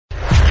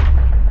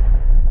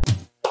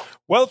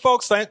Well,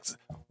 folks, thanks.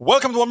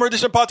 Welcome to one more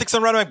edition of Politics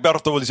and Random.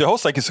 Berto is your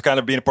host. Thank you so kind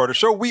of being a part of the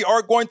show. We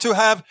are going to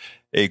have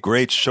a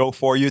great show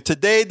for you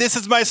today. This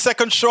is my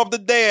second show of the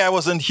day. I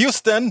was in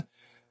Houston,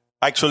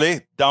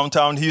 actually,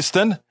 downtown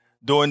Houston,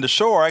 doing the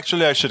show. Or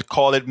actually, I should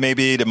call it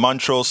maybe the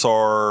Montrose,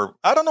 or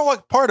I don't know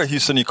what part of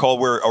Houston you call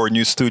where our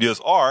new studios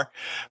are.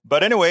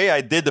 But anyway,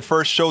 I did the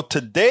first show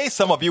today.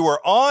 Some of you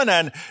were on,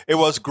 and it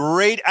was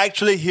great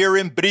actually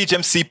hearing Bridge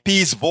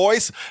MCP's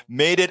voice.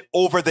 Made it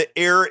over the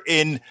air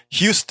in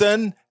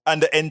Houston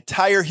and the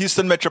entire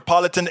Houston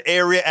metropolitan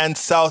area and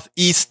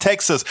Southeast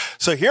Texas.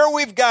 So here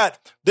we've got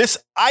this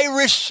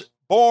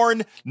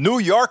Irish-born New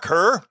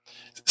Yorker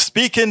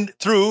speaking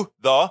through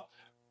the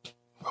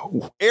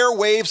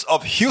airwaves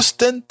of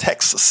Houston,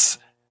 Texas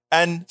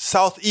and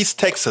Southeast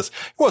Texas.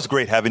 It was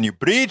great having you,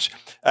 Bridge,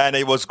 and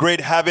it was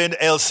great having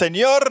El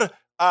Señor.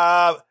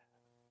 My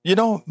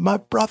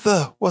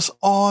brother was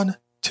on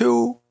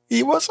too.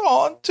 He was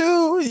on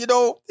too. He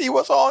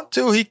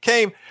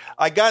came.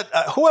 I got,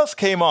 who else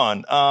came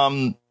on?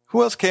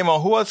 Who else came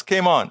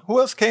on?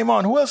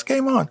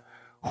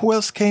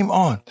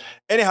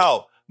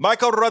 Anyhow,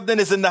 Michael Rudden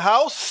is in the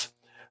house.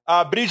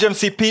 Bridge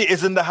MCP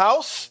is in the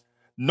house.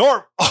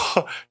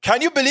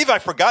 Can you believe I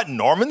forgot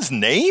Norman's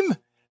name?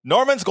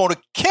 Norman's going to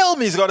kill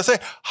me. He's going to say,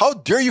 how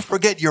dare you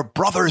forget your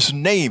brother's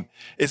name?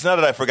 It's not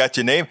that I forgot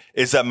your name.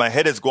 It's that my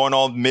head is going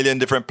all a million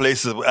different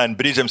places, and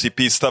Bridge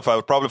MCP stuff, I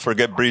would probably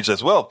forget Bridge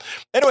as well.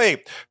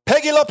 Anyway,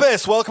 Peggy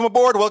Lopez, welcome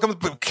aboard. Welcome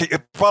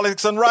to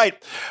Politics and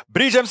Right.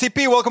 Bridge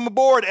MCP, welcome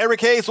aboard.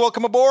 Eric Hayes,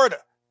 welcome aboard.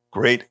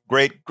 Great.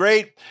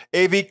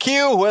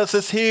 AVQ, who else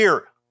is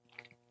here?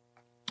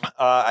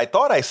 I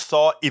thought I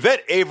saw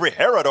Yvette Avery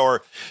Herod,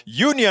 or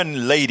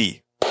Union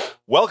Lady.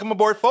 Welcome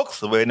aboard, folks.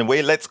 So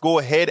anyway, let's go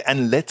ahead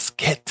and let's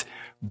get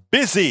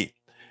busy.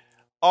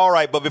 All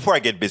right, but before I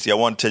get busy, I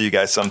want to tell you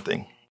guys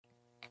something.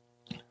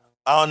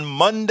 On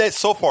Monday,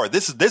 so far,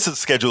 this is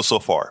scheduled so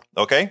far,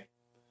 okay?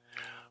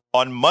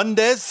 On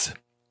Mondays,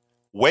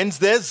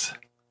 Wednesdays,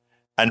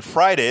 and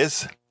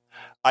Fridays,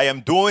 I am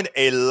doing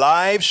a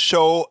live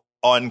show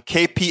on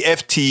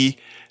KPFT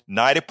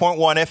 90.1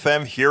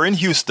 FM here in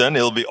Houston.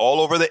 It'll be all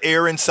over the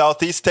air in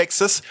Southeast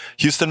Texas,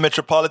 Houston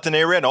metropolitan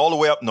area, and all the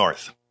way up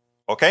north.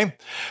 Okay.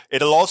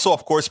 It'll also,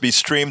 of course, be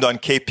streamed on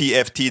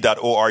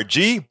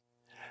kpft.org.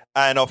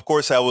 And of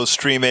course, I will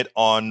stream it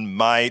on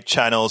my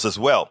channels as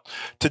well.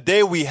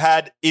 Today, we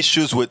had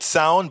issues with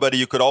sound, but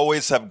you could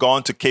always have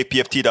gone to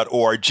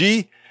kpft.org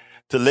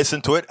to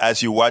listen to it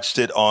as you watched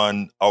it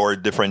on our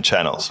different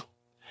channels.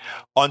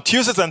 On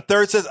Tuesdays and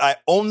Thursdays, I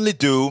only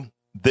do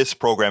this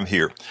program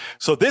here.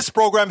 So this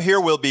program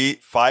here will be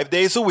 5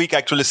 days a week,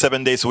 actually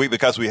 7 days a week,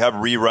 because we have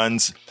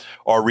reruns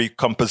or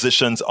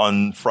recompositions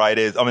on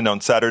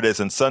Saturdays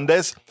and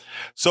Sundays.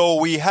 So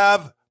we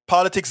have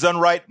Politics Done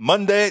Right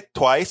Monday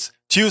twice,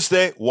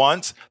 Tuesday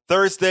once,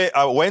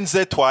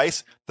 Wednesday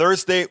twice,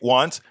 Thursday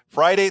once,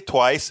 Friday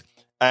twice,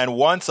 and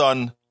once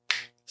on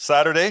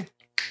Saturday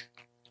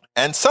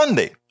and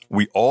Sunday.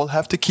 We all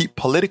have to keep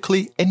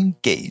politically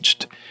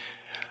engaged.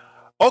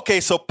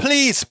 Okay, so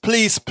please,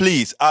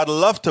 I'd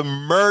love to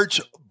merge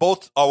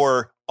both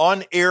our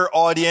on-air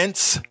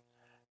audience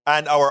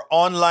and our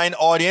online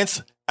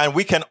audience, and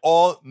we can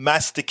all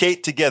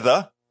masticate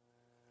together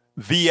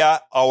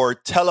via our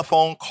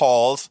telephone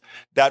calls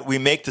that we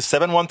make to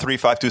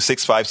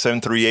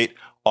 713-526-5738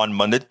 on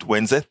Monday,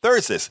 Wednesday,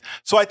 Thursdays.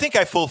 So I think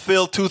I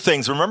fulfilled two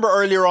things. Remember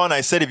earlier on,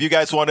 I said if you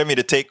guys wanted me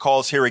to take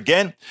calls here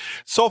again.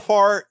 So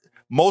far,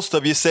 most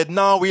of you said,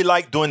 no, we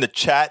like doing the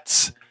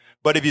chats.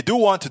 But if you do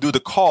want to do the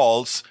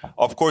calls,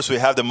 of course, we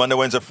have the Monday,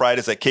 Wednesday,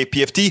 Fridays at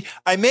KPFT.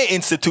 I may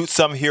institute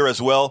some here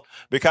as well,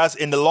 because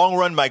in the long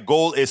run, my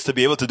goal is to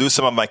be able to do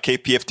some of my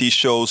KPFT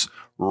shows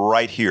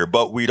right here.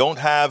 But we don't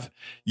have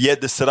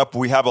yet the setup.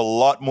 We have a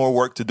lot more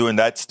work to do in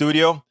that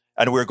studio,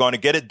 and we're going to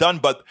get it done.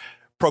 But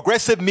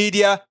progressive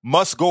media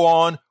must go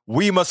on.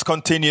 We must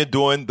continue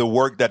doing the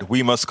work that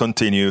we must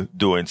continue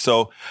doing.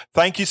 So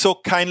thank you so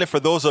kindly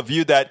for those of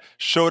you that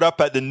showed up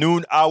at the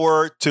noon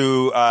hour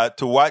to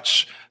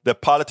watch the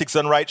Politics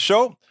Done Right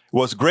show. It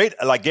was great.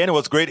 Again, it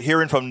was great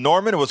hearing from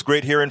Norman. It was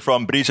great hearing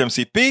from Bridge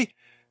MCP.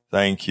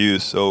 Thank you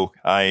so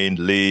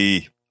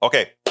kindly.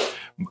 Okay.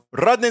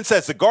 Rudnin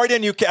says, The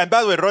Guardian UK. And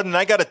by the way, Rudnin,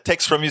 I got a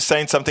text from you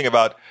saying something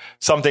about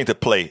something to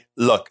play.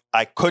 Look,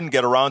 I couldn't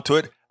get around to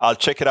it. I'll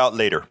check it out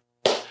later.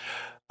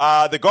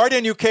 The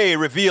Guardian UK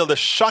revealed the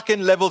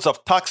shocking levels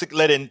of toxic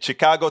lead in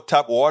Chicago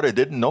tap water.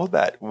 Didn't know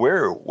that.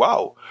 Where?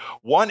 Wow.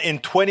 1 in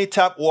 20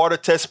 tap water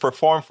tests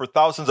performed for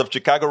thousands of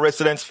Chicago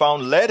residents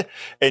found lead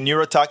and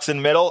neurotoxin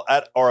metal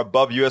at or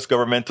above U.S.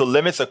 governmental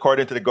limits,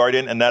 according to the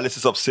Guardian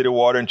analysis of city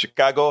water in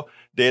Chicago.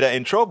 Data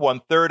in Trove,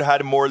 1/3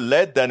 had more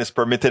lead than is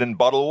permitted in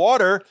bottled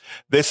water.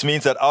 This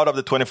means that out of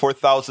the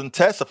 24,000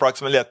 tests,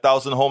 approximately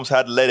 1,000 homes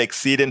had lead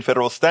exceeding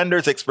federal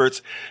standards.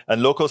 Experts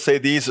and locals say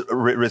these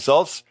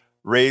results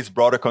raise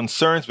broader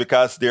concerns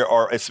because there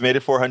are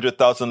estimated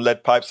 400,000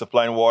 lead pipes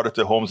supplying water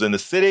to homes in the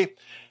city.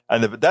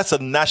 And that's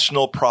a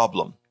national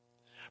problem.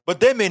 But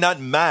they may not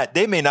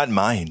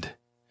mind.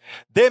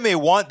 They may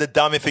want the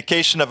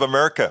dommification of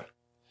America.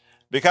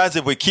 Because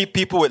if we keep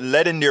people with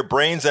lead in their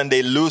brains and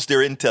they lose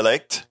their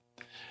intellect,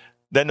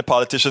 then the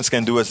politicians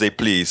can do as they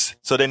please.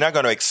 So they're not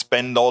going to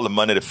expend all the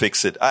money to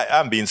fix it.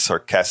 I'm being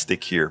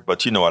sarcastic here,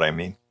 but you know what I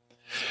mean.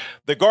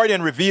 The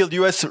Guardian revealed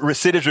U.S.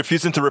 cities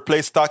refusing to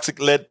replace toxic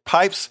lead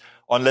pipes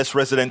unless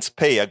residents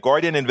pay. A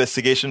Guardian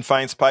investigation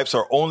finds pipes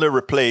are only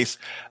replaced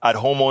at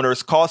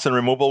homeowners' cost and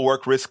removal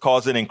work risk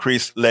causing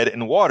increased lead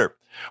in water.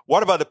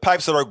 What about the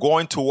pipes that are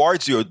going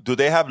towards you? Do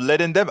they have lead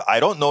in them? I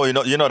don't know.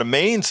 You know the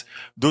mains.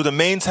 Do the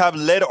mains have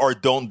lead or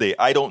don't they?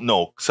 I don't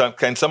know. So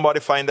can somebody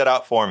find that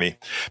out for me?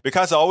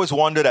 Because I always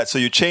wonder that. So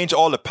you change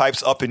all the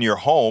pipes up in your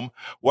home.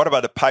 What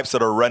about the pipes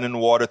that are running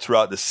water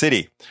throughout the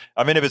city?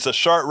 I mean, if it's a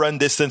short run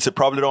distance, it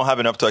probably don't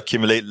have enough to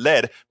accumulate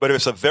lead. But if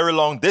it's a very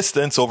long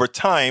distance over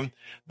time,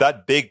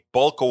 that big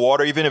bulk of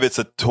water, even if it's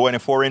a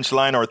 24-inch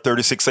line or a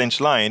 36-inch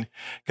line,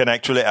 can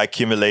actually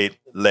accumulate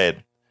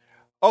lead.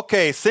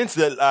 Okay, since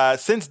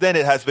then,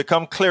 it has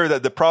become clear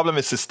that the problem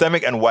is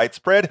systemic and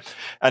widespread,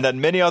 and that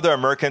many other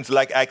Americans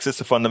lack access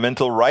to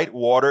fundamental right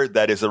water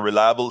that is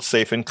reliable,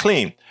 safe, and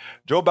clean.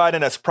 Joe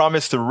Biden has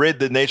promised to rid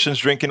the nation's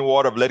drinking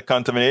water of lead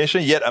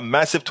contamination, yet a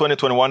massive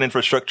 2021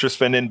 infrastructure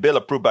spending bill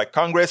approved by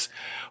Congress,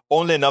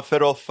 only enough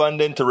federal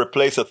funding to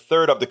replace a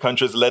third of the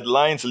country's lead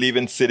lines,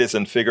 leaving cities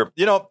in figure.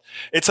 You know,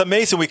 it's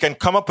amazing we can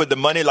come up with the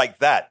money like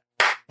that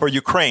for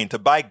Ukraine to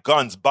buy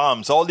guns,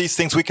 bombs, all these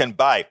things we can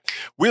buy.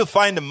 We'll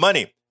find the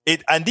money.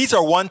 And these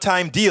are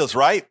one-time deals,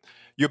 right?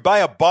 You buy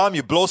a bomb,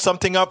 you blow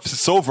something up,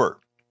 it's over.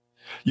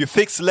 You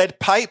fix lead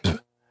pipes.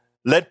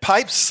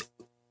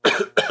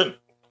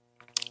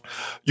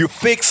 You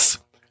fix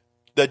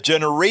the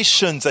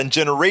generations and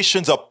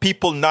generations of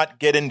people not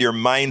getting their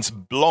minds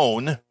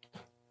blown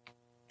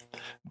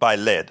by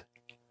lead.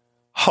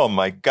 Oh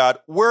my God,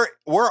 where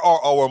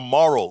are our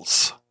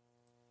morals?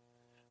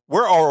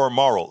 Where are our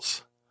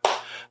morals?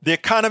 The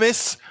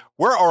Economist,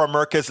 where are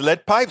America's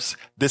lead pipes?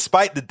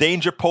 Despite the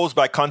danger posed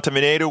by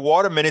contaminated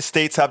water, many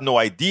states have no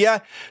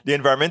idea. The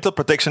Environmental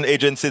Protection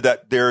Agency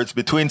that there's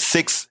between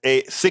 6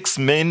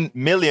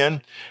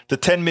 million to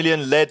 10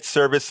 million lead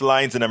service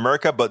lines in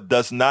America, but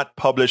does not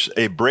publish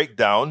a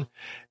breakdown.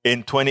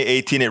 In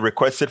 2018, it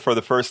requested for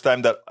the first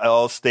time that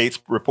all states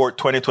report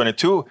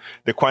 2022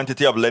 the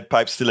quantity of lead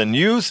pipes still in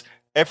use.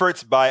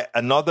 Efforts by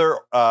another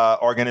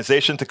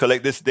organization to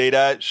collect this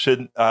data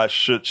should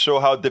show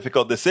how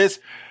difficult this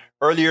is.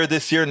 Earlier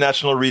this year,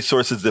 National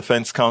Resources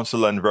Defense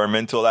Council and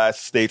Environmental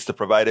asked states to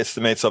provide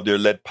estimates of their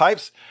lead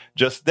pipes.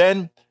 Just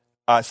then,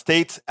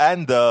 states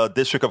and the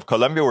District of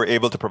Columbia were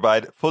able to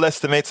provide full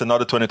estimates.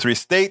 Another 23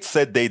 states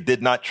said they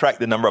did not track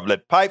the number of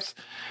lead pipes.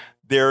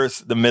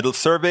 There's the middle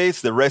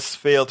surveys. The rest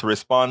failed to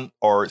respond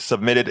or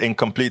submitted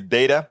incomplete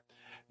data.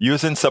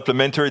 Using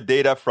supplementary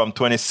data from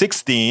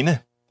 2016,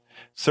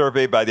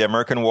 survey by the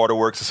American Water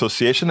Works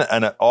Association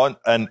and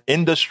an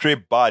industry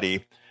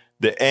body,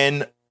 the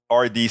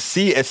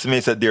NRDC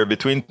estimates that there are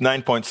between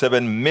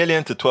 9.7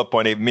 million to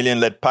 12.8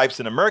 million lead pipes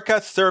in America,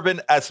 serving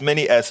as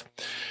many as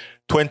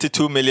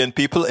 22 million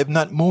people, if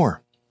not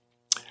more.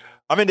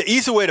 I mean, the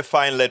easy way to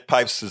find lead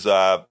pipes is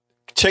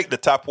check the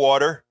tap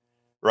water,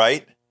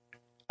 right?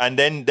 And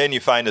then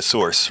you find the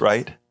source,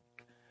 right?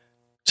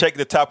 Check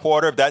the tap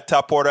water. If that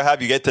tap water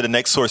you get to the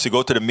next source, you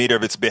go to the meter.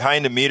 If it's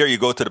behind the meter, you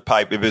go to the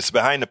pipe. If it's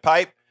behind the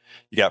pipe,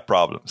 you got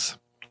problems.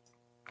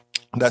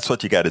 That's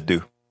what you got to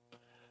do.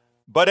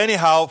 But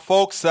anyhow,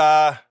 folks,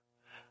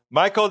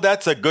 Michael,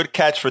 that's a good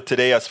catch for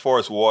today as far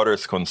as water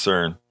is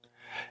concerned.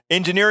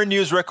 Engineering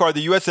News record,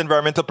 the U.S.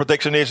 Environmental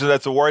Protection Agency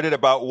has awarded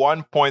about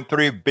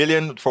 $1.3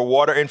 billion for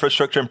water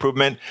infrastructure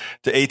improvement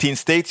to 18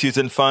 states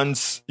using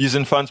funds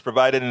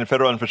provided in the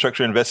Federal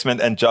Infrastructure Investment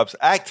and Jobs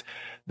Act.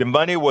 The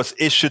money was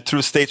issued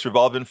through states'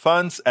 revolving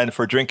funds and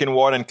for drinking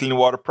water and clean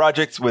water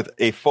projects with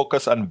a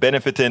focus on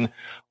benefiting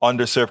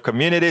underserved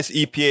communities.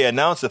 EPA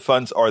announced the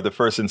funds are the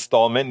first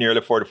installment,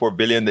 nearly $44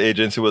 billion the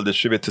agency will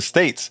distribute to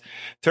states,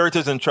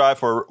 territories, and tribes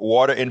for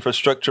water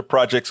infrastructure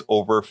projects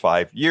over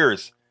 5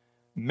 years.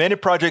 Many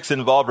projects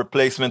involve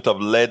replacement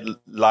of lead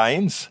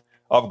lines,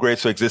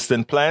 upgrades to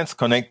existing plants.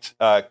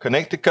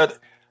 Connecticut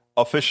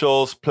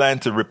officials plan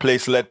to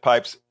replace lead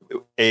pipes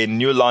in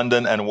New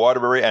London and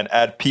Waterbury and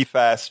add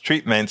PFAS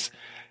treatments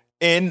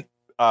in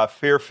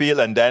Fairfield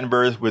and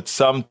Danvers, with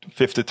some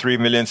 53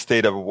 million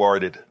state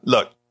awarded.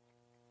 Look,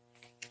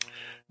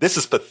 this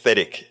is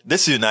pathetic.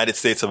 This is the United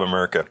States of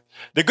America.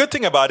 The good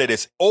thing about it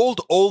is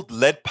old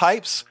lead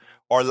pipes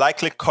are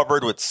likely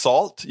covered with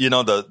salt,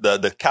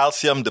 the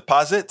calcium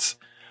deposits,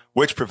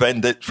 which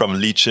prevent it from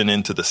leaching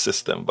into the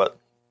system. But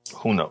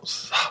who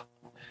knows?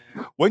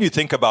 When you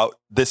think about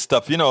this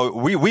stuff,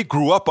 we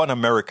grew up on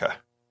America.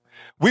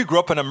 We grew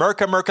up in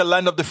America,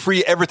 land of the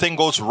free, everything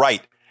goes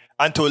right.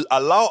 And to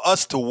allow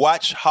us to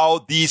watch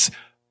how these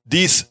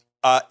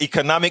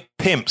economic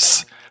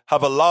pimps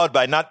have allowed,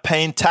 by not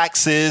paying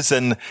taxes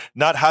and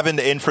not having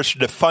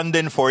the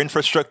funding for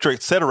infrastructure,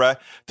 etc.,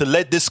 to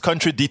let this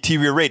country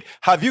deteriorate.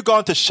 Have you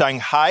gone to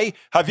Shanghai?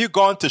 Have you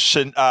gone to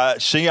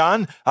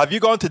Xi'an? Have you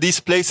gone to these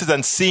places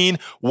and seen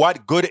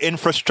what good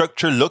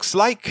infrastructure looks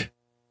like?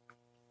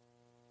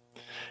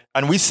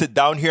 And we sit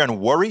down here and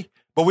worry.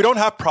 But we don't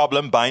have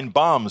problem buying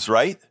bombs,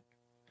 right?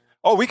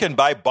 Oh, we can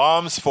buy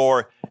bombs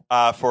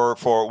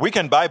we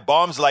can buy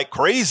bombs like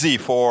crazy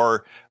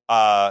for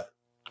not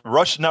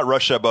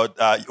Russia, but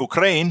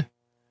Ukraine.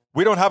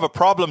 We don't have a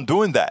problem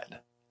doing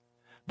that.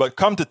 But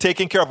come to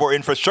taking care of our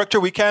infrastructure,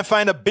 we can't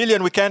find $1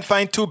 billion, we can't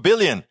find $2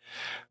 billion.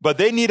 But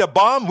they need a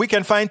bomb, we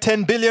can find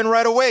 $10 billion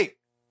right away.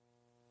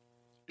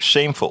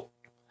 Shameful.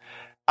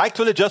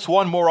 Actually, just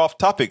one more off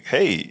topic.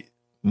 Hey,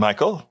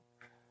 Michael.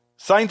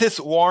 Scientists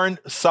warn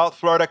South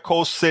Florida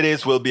coast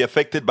cities will be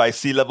affected by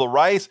sea level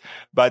rise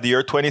by the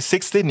year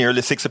 2060.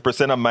 Nearly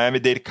 60% of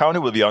Miami-Dade County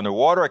will be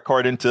underwater,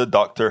 according to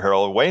Dr.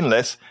 Harold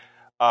Wainless,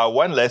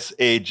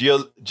 a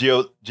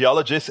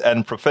geologist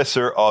and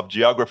professor of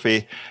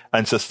geography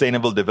and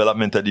sustainable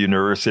development at the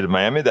University of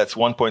Miami. That's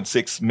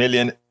 1.6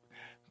 million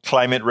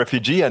climate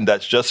refugee, and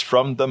that's just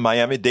from the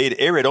Miami-Dade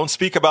area. Don't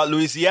speak about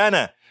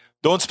Louisiana.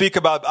 Don't speak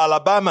about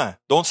Alabama.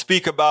 Don't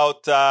speak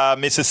about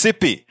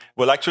Mississippi.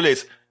 Well, actually,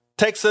 it's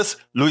Texas,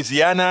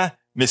 Louisiana,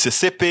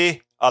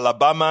 Mississippi,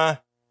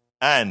 Alabama,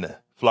 and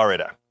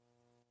Florida.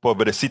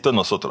 Pobrecito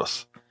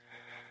nosotros.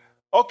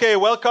 Okay,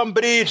 welcome,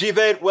 Bridge,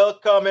 Yvette.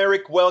 Welcome,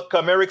 Eric.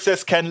 Welcome. Eric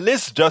says, can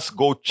Liz just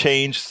go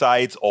change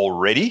sides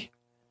already?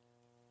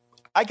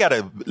 I got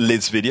a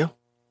Liz video.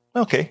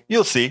 Okay,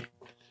 you'll see.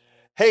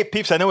 Hey,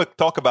 peeps, I know we'll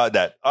talk about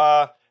that.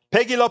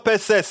 Peggy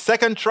Lopez says,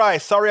 second try.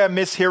 Sorry I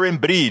miss hearing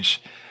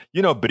Bridge.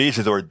 You know, Bridge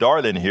is our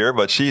darling here,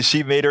 but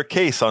she made her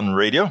case on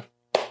radio.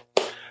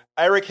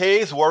 Eric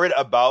Hayes worried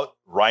about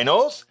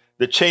rhinos.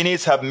 The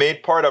Cheneys have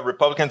made part of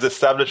Republicans'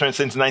 establishment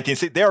since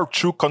 1960. They are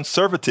true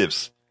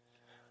conservatives.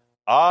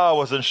 I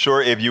wasn't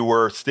sure if you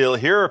were still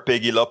here,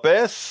 Peggy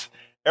Lopez.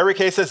 Eric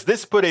Hayes says,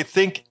 this put a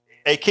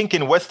kink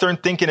in Western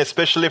thinking,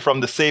 especially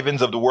from the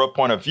savings of the world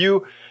point of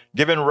view,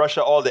 giving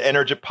Russia all the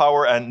energy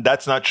power, and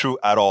that's not true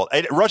at all.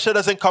 Russia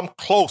doesn't come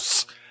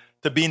close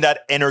to being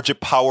that energy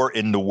power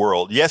in the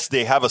world. Yes,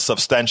 they have a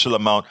substantial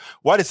amount.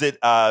 What is it,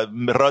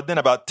 Rodden,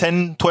 about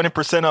 10,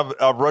 20%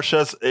 of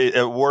Russia's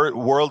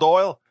world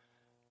oil?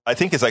 I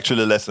think it's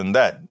actually less than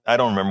that. I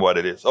don't remember what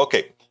it is.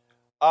 Okay.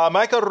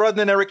 Michael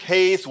Rodden, Eric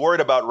Hayes,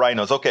 worried about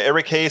rhinos. Okay,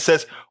 Eric Hayes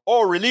says,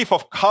 relief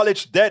of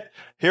college debt.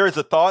 Here is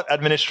a thought.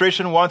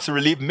 Administration wants to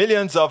relieve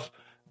millions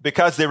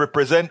because they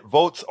represent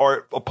votes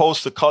or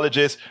opposed to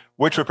colleges,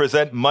 which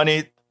represent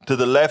money to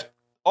the left.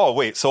 Oh,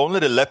 wait, so only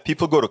the left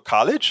people go to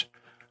college?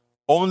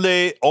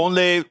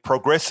 Only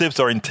progressives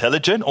are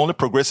intelligent? Only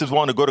progressives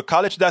want to go to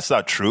college? That's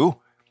not true.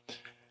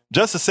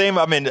 Just the same,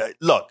 I mean,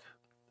 look.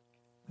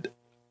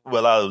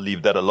 Well, I'll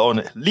leave that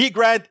alone. Lee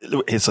Grant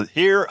is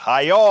here.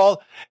 Hi,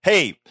 all.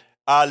 Hey,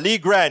 Lee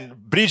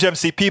Grant, Bridge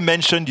MCP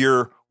mentioned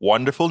your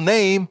wonderful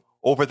name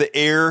over the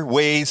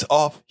airways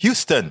of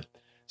Houston.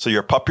 So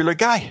you're a popular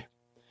guy.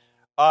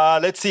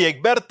 Let's see.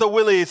 Egberto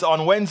Willis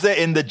on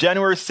Wednesday in the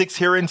January 6th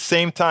hearing,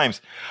 same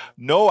times.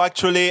 No,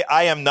 actually,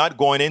 I am not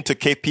going into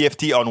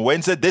KPFT on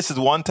Wednesday. This is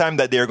one time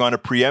that they're going to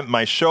preempt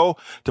my show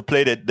to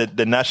play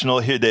the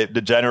national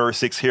the January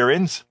 6th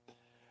hearings.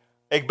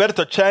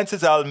 Egberto,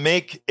 chances I'll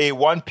make a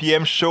 1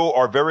 p.m. show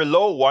are very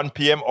low. 1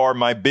 p.m. are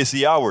my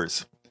busy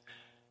hours.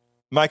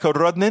 Michael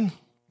Rodnin,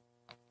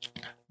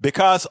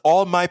 because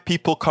all my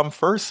people come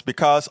first,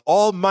 because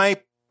all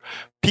my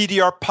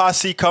PDR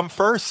posse come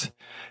first,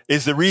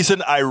 is the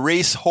reason I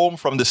race home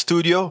from the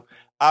studio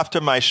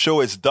after my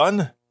show is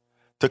done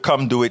to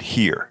come do it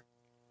here.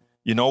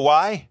 You know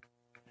why?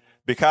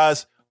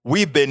 Because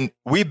we've been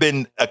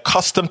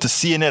accustomed to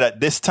seeing it at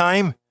this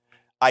time.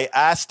 I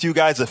asked you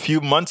guys a few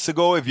months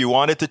ago if you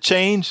wanted to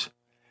change.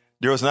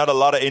 There was not a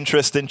lot of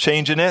interest in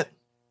changing it.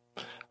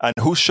 And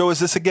whose show is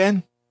this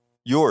again?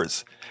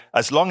 Yours.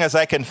 As long as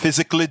I can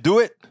physically do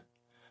it,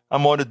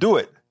 I'm going to do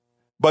it.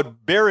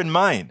 But bear in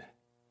mind,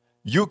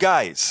 you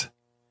guys,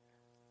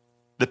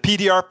 the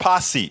PDR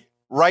posse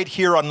right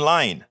here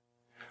online,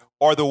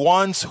 are the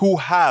ones who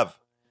have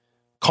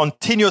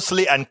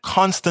continuously and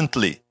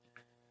constantly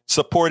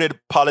supported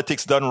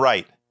politics done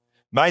right.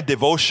 My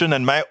devotion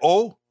and my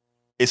oath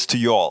is to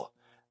y'all.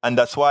 And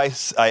that's why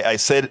I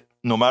said,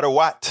 no matter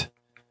what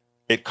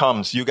it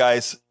comes, you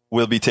guys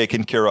will be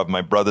taken care of,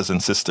 my brothers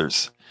and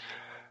sisters.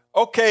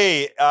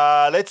 Okay,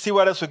 let's see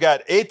what else we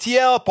got.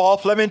 ATL, Paul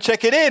Fleming,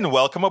 check it in.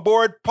 Welcome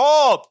aboard,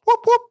 Paul. Whoop,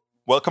 whoop.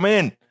 Welcome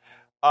in.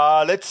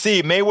 Let's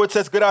see. Maywood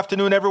says, good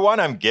afternoon,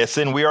 everyone. I'm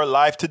guessing we are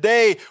live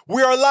today.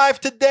 We are live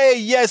today.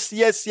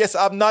 Yes.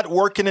 I'm not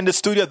working in the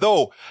studio,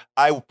 though.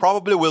 I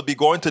probably will be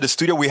going to the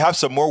studio. We have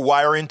some more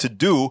wiring to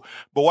do.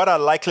 But what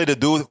I'm likely to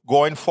do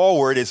going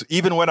forward is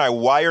even when I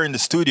wire in the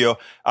studio,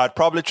 I'd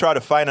probably try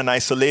to find an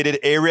isolated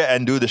area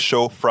and do the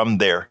show from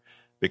there.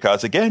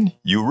 Because, again,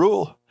 you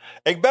rule.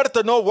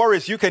 Egberto, no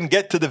worries. You can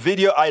get to the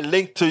video I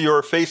linked to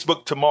your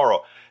Facebook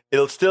tomorrow.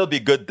 It'll still be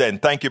good then.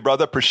 Thank you,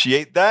 brother.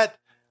 Appreciate that.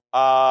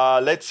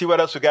 Let's see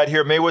what else we got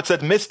here. Maywood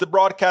said, missed the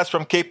broadcast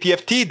from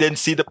KPFT. Didn't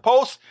see the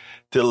post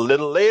till a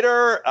little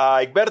later.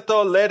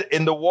 Egberto, lead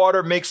in the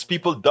water makes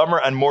people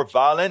dumber and more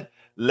violent.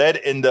 Lead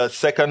in the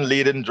second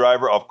leading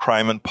driver of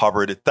crime and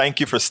poverty. Thank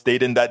you for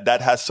stating that.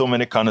 That has so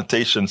many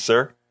connotations,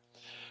 sir.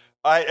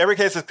 Eric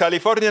says,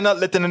 California not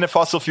letting in the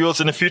fossil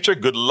fuels in the future.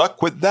 Good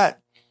luck with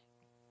that.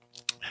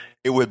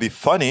 it will be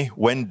funny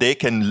when they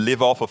can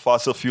live off of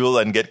fossil fuel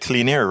and get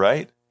clean air,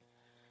 right?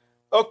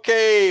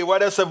 Okay,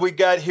 what else have we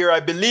got here?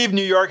 I believe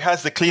New York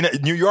has the cleaner.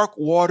 New York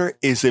water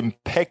is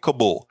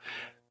impeccable.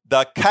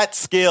 The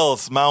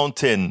Catskills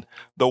Mountain,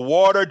 the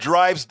water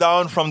drives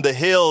down from the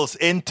hills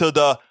into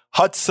the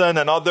Hudson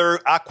and other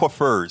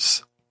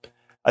aquifers.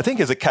 I think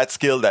it's a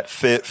Catskill that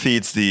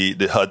feeds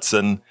the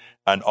Hudson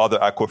and other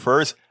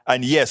aquifers.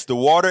 And yes, the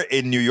water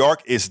in New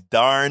York is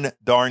darn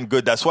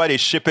good. That's why they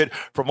ship it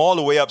from all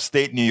the way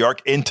upstate New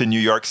York into New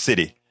York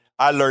City.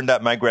 I learned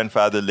that my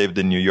grandfather lived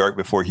in New York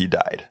before he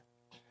died.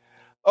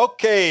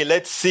 Okay,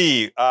 let's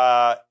see.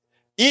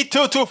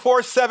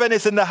 E2247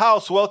 is in the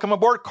house. Welcome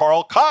aboard,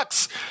 Carl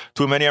Cox.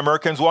 Too many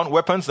Americans want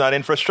weapons, not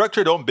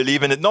infrastructure. Don't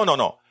believe in it.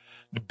 No.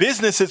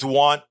 Businesses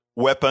want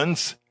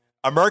weapons.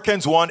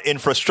 Americans want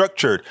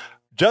infrastructure.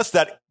 Just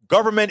that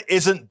government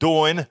isn't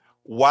doing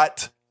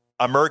what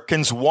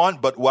Americans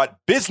want, but what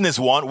business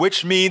want,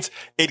 which means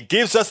it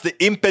gives us the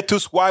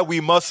impetus why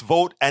we must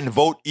vote and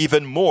vote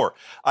even more.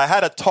 I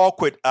had a talk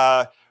with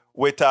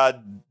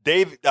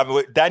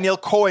Daniel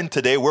Cohen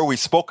today where we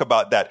spoke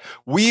about that.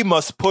 We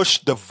must push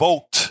the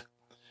vote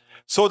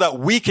so that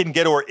we can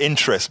get our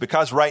interest,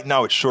 because right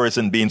now it sure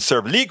isn't being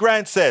served. Lee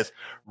Grant says,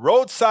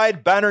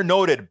 roadside banner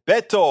noted,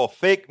 Beto,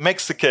 fake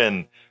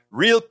Mexican,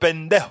 real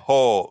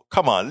pendejo.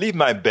 Come on, leave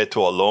my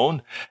Beto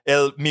alone.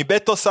 Mi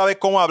Beto sabe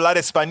cómo hablar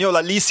español.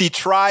 At least he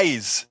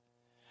tries.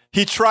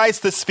 He tries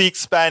to speak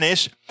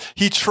Spanish.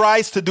 He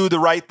tries to do the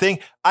right thing.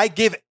 I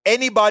give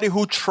anybody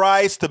who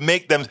tries to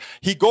make them,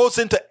 he goes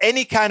into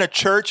any kind of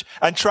church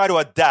and try to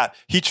adapt.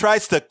 He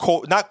tries to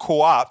not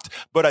co-opt,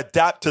 but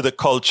adapt to the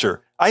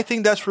culture. I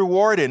think that's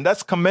rewarding.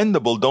 That's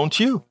commendable, don't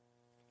you?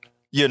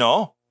 You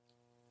know,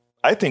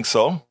 I think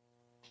so.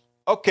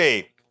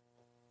 Okay.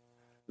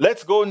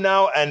 Let's go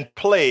now and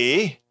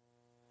play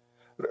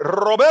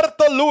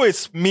Roberto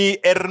Luis, mi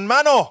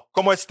hermano.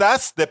 ¿Cómo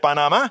estás? De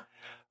Panamá.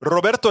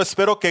 Roberto,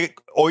 espero que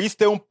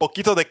oíste un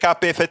poquito de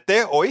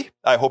KPFT hoy.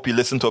 I hope you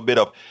listened to a bit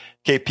of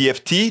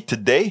KPFT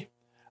today.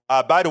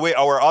 By the way,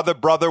 our other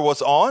brother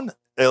was on.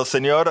 El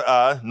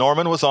Señor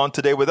Norman was on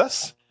today with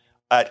us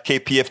at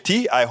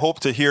KPFT. I hope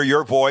to hear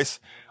your voice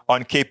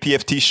on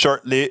KPFT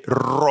shortly,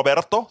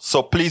 Roberto.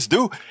 So please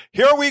do.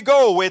 Here we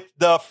go with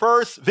the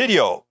first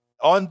video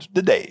on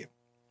the day.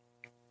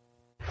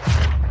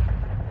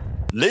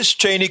 Liz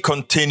Cheney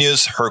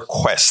continues her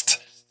quest.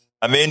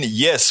 I mean,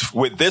 yes,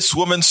 with this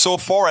woman so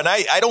far, and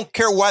I don't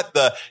care what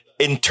the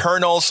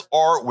internals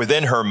are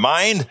within her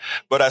mind,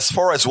 but as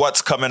far as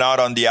what's coming out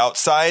on the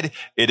outside,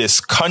 it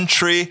is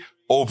country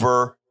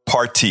over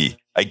party.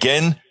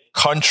 Again,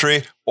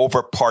 country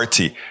over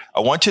party.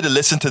 I want you to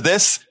listen to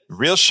this,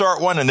 real short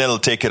one, and then I'll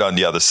take it on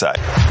the other side.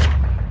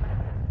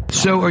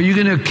 So are you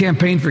going to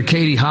campaign for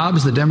Katie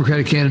Hobbs, the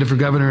Democratic candidate for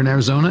governor in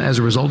Arizona, as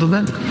a result of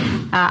that?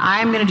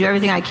 I'm going to do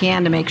everything I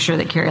can to make sure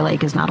that Kari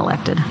Lake is not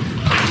elected.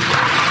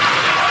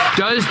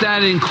 Does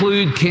that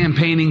include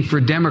campaigning for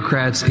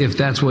Democrats if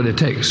that's what it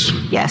takes?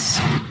 Yes.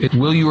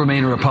 Will you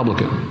remain a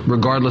Republican,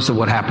 regardless of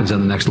what happens in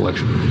the next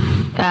election?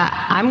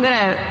 I'm going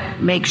to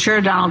make sure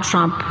Donald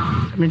Trump,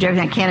 I'm going to do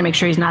everything I can to make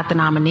sure he's not the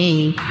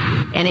nominee.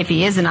 And if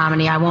he is the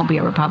nominee, I won't be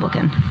a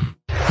Republican.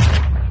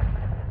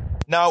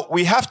 Now,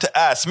 we have to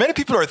ask, many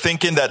people are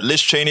thinking that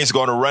Liz Cheney is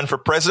going to run for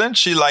president.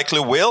 She likely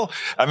will.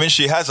 I mean,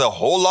 she has a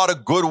whole lot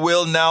of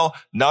goodwill now,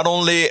 not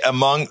only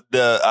among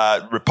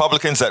the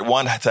Republicans that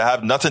want to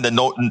have nothing to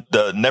know,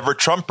 the never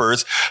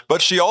Trumpers,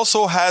 but she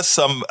also has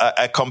some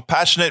a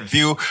compassionate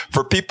view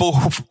for people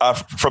who,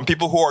 from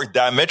people who are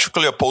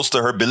diametrically opposed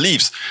to her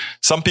beliefs.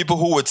 Some people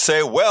who would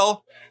say,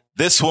 well,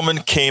 this woman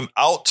came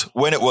out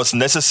when it was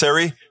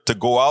necessary to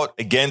go out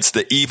against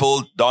the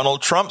evil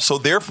Donald Trump. So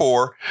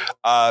therefore,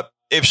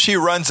 if she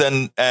runs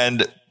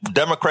and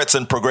Democrats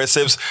and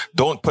progressives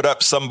don't put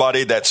up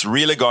somebody that's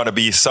really going to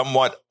be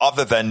somewhat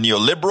other than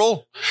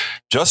neoliberal,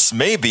 just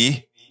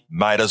maybe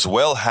might as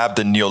well have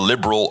the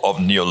neoliberal of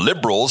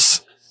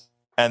neoliberals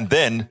and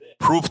then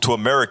prove to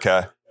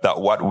America that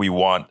what we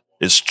want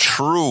is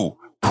true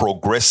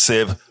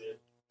progressive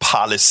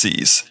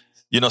policies.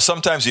 You know,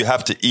 sometimes you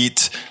have to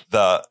eat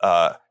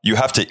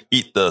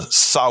the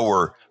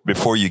sour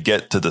before you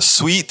get to the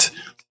sweet.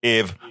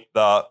 If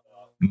the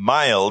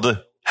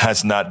mild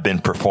has not been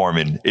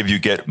performing, if you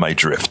get my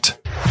drift.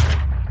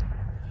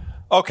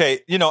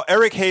 Okay, you know,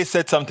 Eric Hayes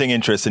said something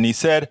interesting. He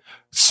said,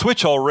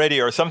 switch already,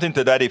 or something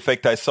to that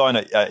effect. I saw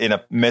in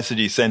a message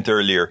he sent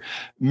earlier,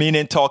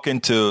 meaning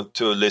talking to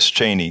Liz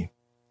Cheney.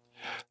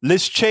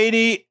 Liz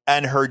Cheney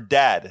and her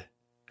dad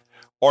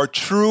are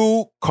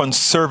true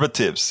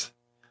conservatives.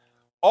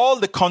 All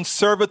the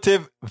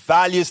conservative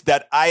values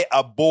that I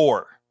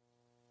abhor,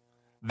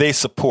 they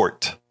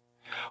support.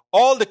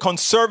 All the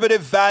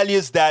conservative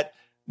values that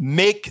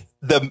make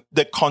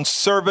the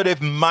conservative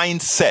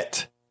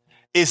mindset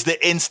is the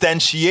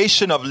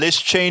instantiation of Liz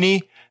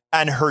Cheney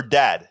and her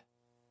dad.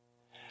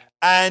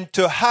 And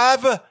to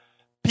have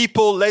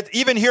people,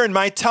 even here in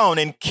my town,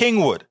 in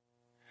Kingwood,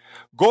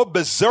 go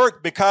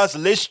berserk because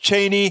Liz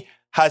Cheney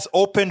has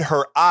opened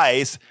her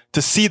eyes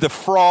to see the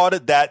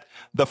fraud that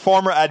the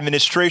former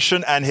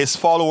administration and his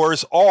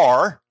followers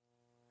are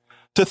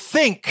to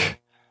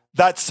think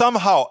that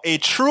somehow a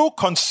true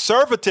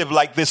conservative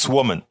like this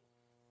woman,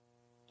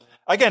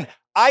 again,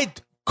 I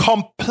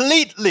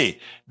completely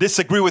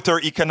disagree with her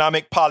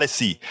economic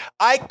policy.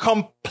 I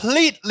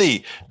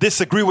completely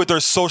disagree with her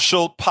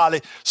social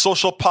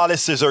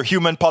policies or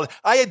human policy.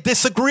 I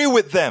disagree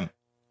with them.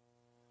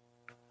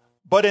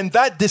 But in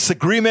that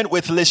disagreement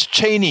with Liz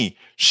Cheney,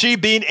 she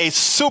being a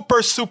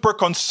super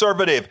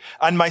conservative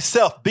and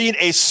myself being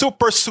a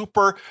super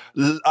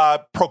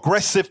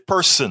progressive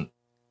person,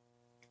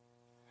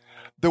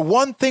 the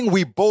one thing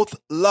we both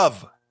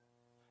love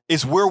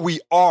is where we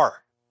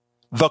are,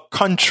 the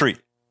country.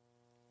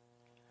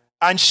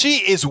 And she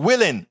is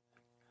willing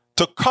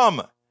to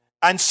come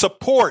and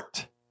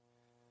support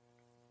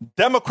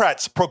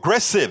Democrats,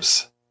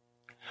 progressives,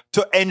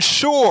 to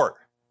ensure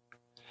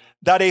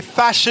that a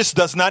fascist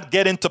does not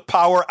get into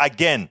power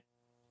again.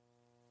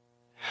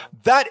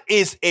 That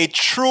is a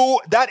true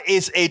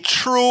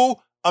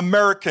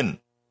American.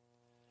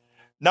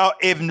 Now,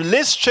 if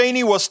Liz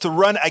Cheney was to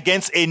run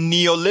against a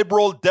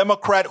neoliberal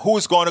Democrat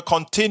who's going to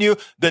continue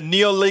the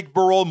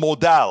neoliberal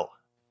model,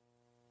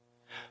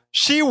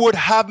 she would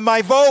have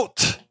my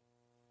vote.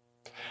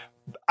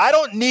 I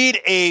don't need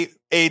a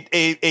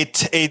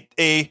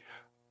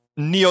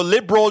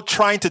neoliberal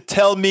trying to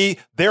tell me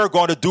they're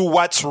going to do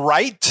what's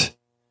right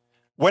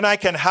when I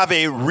can have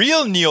a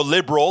real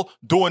neoliberal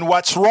doing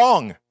what's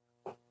wrong.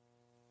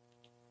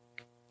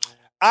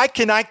 I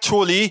can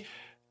actually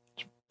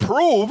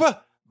prove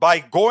by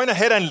going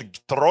ahead and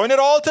throwing it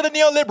all to the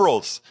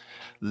neoliberals.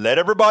 Let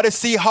everybody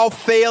see how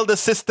failed the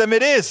system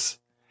it is.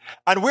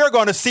 And we're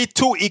going to see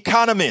two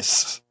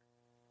economists,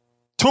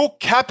 two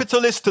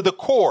capitalists to the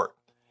core.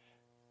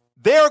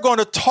 They're going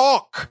to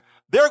talk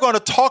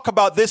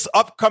about this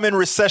upcoming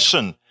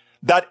recession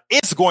that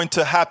is going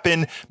to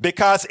happen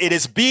because it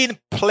is being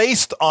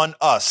placed on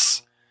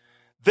us.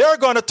 They're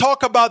going to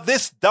talk about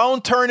this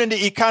downturn in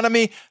the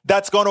economy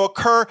that's going to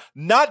occur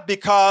not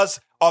because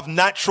of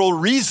natural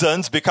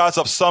reasons, because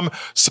of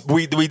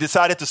we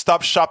decided to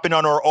stop shopping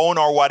on our own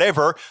or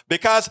whatever,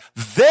 because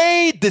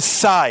they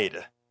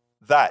decide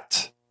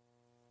that.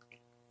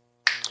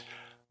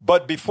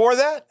 But before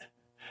that,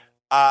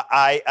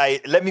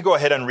 let me go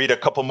ahead and read a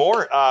couple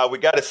more. We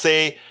got to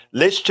say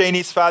Liz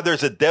Cheney's father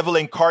is a devil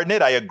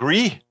incarnate. I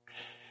agree.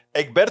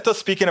 Egberto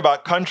speaking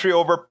about country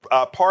over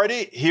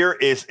party. Here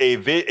is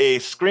a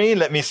screen.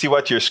 Let me see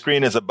what your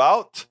screen is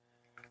about,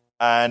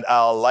 and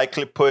I'll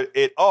likely put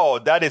it.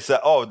 That is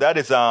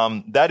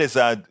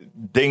a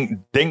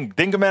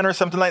Dingaman or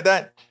something like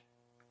that.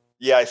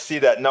 Yeah, I see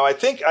that. Now I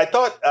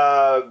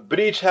thought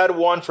Breach had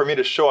one for me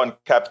to show on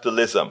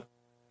capitalism.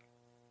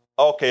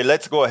 Okay,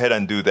 let's go ahead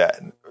and do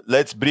that.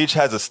 Breach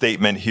has a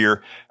statement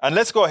here, and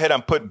let's go ahead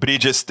and put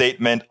Breach's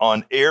statement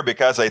on air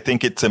because I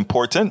think it's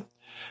important.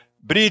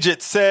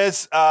 Bridget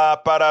says,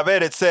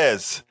 it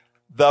says,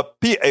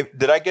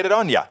 did I get it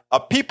on? Yeah. A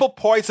people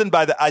poisoned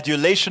by the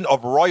adulation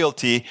of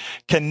royalty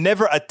can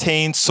never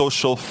attain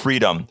social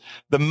freedom.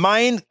 The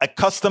mind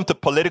accustomed to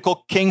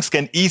political kings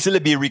can easily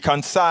be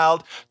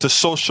reconciled to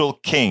social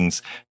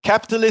kings.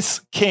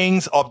 Capitalist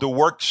kings of the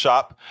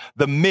workshop,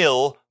 the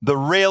mill, the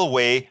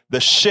railway, the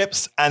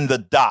ships, and the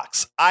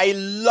docks. I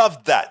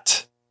love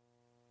that.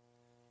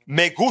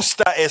 Me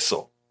gusta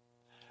eso.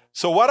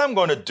 So what I'm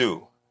going to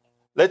do,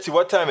 let's see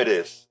what time it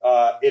is.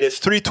 It is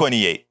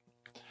 3:28.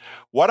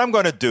 What I'm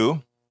going to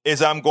do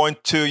is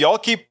y'all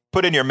keep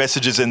putting your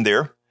messages in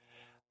there.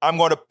 I'm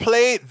going to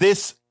play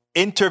this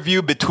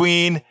interview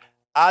between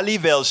Ali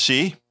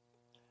Velshi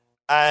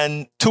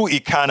and two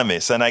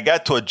economists. And I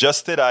got to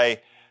adjust it. I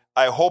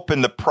hope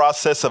in the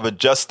process of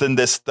adjusting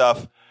this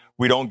stuff,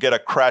 we don't get a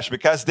crash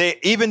because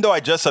even though I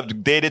just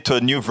updated to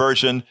a new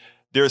version,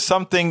 there's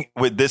something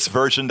with this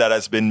version that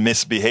has been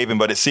misbehaving,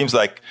 but it seems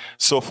like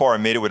so far I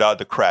made it without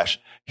the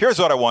crash. Here's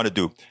what I want to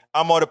do.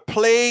 I'm going to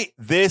play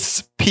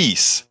this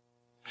piece.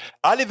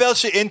 Ali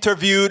Velshi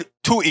interviewed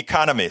two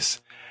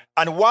economists.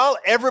 And while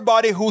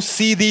everybody who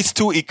see these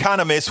two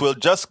economists will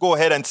just go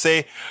ahead and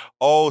say,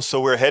 oh, so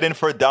we're heading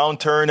for a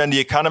downturn and the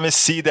economists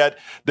see that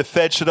the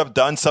Fed should have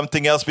done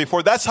something else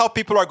before. That's how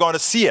people are going to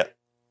see it.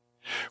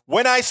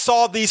 When I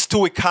saw these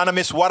two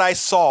economists, what I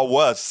saw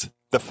was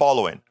the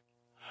following.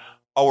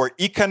 Our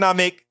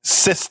economic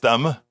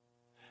system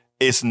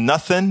is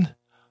nothing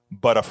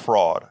but a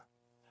fraud.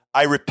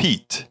 I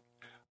repeat,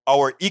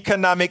 our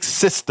economic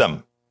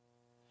system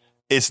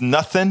is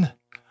nothing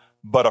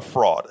but a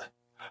fraud.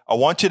 I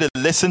want you to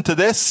listen to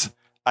this,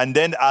 and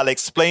then I'll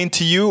explain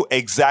to you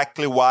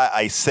exactly why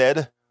I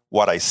said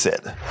what I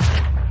said.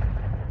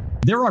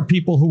 There are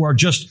people who are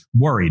just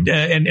worried.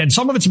 And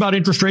some of it's about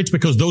interest rates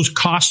because those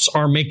costs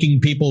are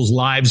making people's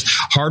lives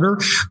harder.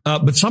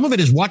 But some of it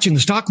is watching the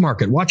stock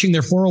market, watching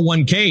their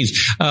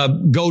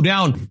 401ks go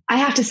down. I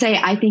have to say,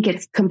 I think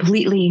it's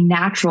completely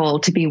natural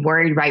to be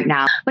worried right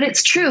now. But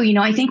it's true. You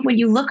know, I think when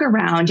you look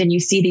around and you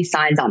see these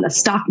signs on the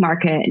stock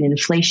market and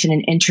inflation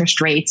and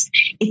interest rates,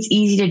 it's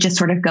easy to just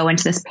sort of go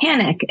into this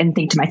panic and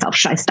think to myself,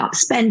 should I stop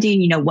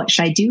spending? You know, what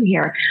should I do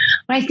here?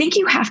 But I think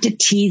you have to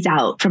tease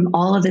out from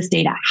all of this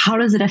data, how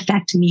does it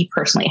affect me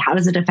personally? How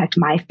does it affect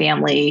my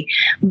family,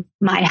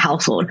 my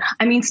household?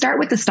 I mean, start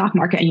with the stock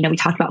market. You know, we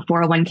talked about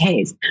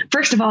 401ks.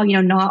 First of all, you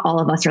know, not all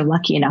of us are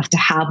lucky enough to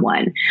have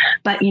one.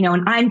 But, you know,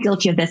 and I'm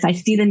guilty of this. I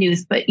see the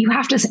news, but you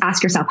have to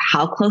ask yourself,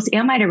 how close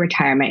am I to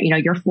retirement? You know,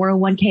 your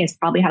 401k has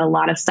probably had a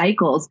lot of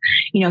cycles,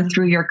 you know,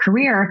 through your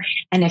career.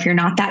 And if you're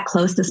not that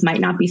close, this might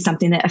not be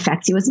something that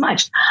affects you as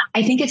much.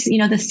 I think it's, you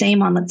know, the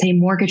same on, let's say,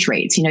 mortgage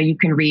rates. You know, you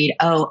can read,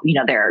 oh, you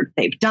know,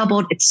 they've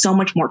doubled. It's so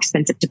much more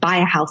expensive to buy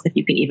a house if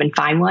you can even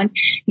find one.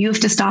 You have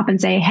to stop and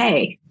say,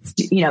 hey,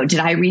 you know, did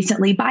I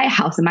recently buy a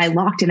house? Am I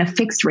locked in a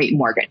fixed rate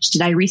mortgage?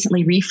 Did I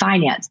recently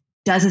refinance?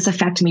 Does this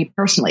affect me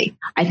personally?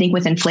 I think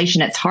with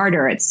inflation, it's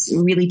harder. It's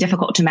really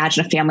difficult to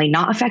imagine a family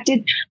not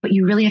affected, but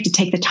you really have to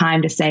take the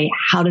time to say,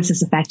 how does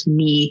this affect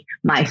me,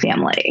 my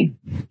family?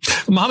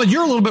 Mohammed,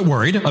 you're a little bit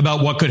worried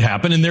about what could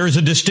happen. And there is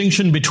a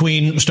distinction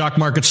between stock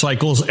market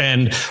cycles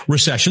and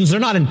recessions. They're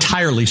not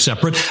entirely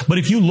separate. But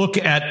if you look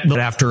at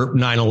after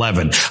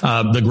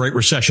 9/11, the Great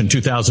Recession,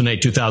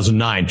 2008,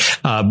 2009,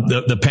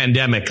 the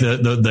pandemic,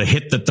 the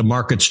hit that the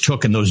markets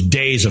took and those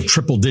days of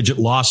triple digit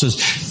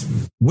losses,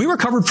 we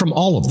recovered from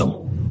all of them.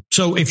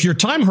 So if your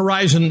time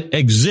horizon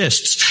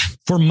exists,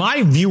 for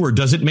my viewer,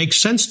 does it make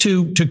sense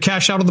to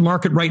cash out of the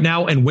market right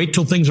now and wait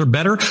till things are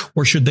better,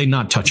 or should they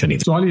not touch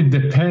anything? So it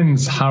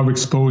depends how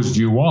exposed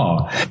you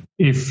are.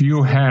 If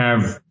you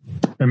have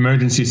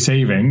emergency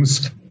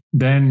savings,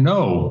 then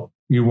no.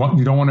 You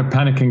don't want to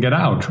panic and get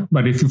out.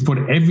 But if you put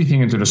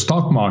everything into the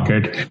stock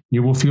market,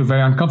 you will feel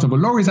very uncomfortable.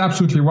 Laurie's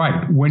absolutely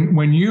right.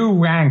 When you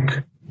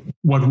rank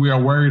what we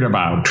are worried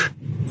about,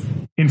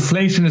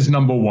 inflation is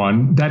number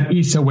one. That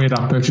eats away at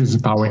our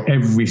purchasing power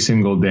every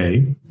single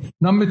day.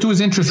 Number two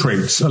is interest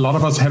rates. A lot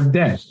of us have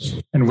debt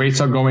and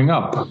rates are going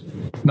up.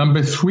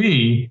 Number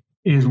three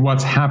is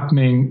what's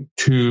happening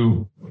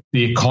to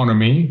the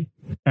economy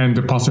and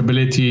the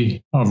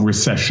possibility of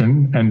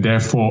recession and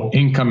therefore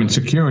income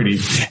insecurity.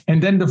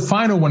 And then the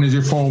final one is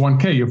your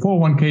 401k. Your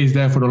 401k is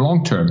there for the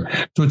long term.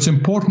 So it's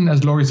important,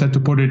 as Laurie said,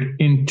 to put it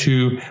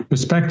into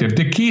perspective.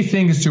 The key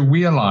thing is to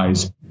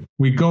realize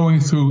we're going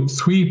through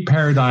 3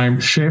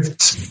 paradigm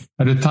shifts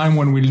at a time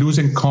when we're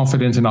losing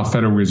confidence in our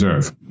Federal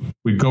Reserve.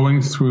 We're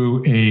going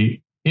through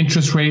a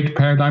interest rate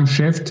paradigm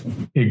shift,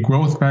 a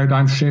growth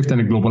paradigm shift, and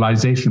a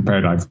globalization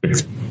paradigm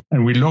shift.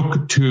 And we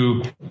look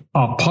to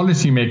our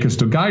policymakers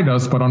to guide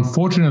us, but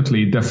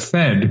unfortunately, the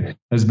Fed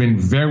has been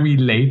very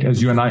late,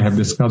 as you and I have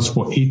discussed,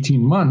 for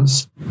 18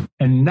 months.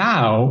 And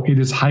now it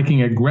is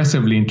hiking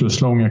aggressively into a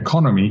slowing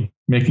economy,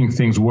 making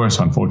things worse,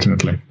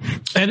 unfortunately.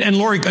 And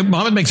Laurie,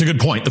 Mohammed makes a good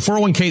point. The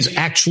 401k is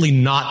actually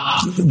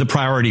not the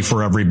priority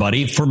for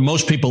everybody. For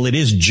most people, it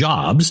is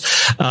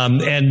jobs.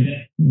 And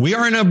we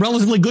are in a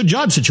relatively good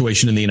job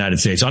situation in the United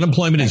States.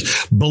 Unemployment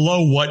is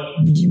below what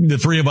the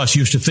three of us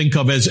used to think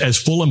of as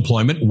full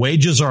employment.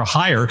 Wages are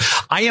higher.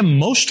 I am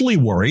mostly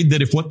worried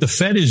that if what the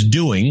Fed is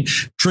doing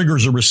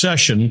triggers a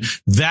recession,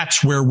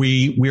 that's where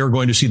we are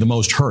going to see the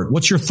most hurt.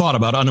 What's your thought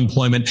about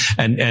unemployment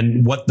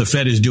and what the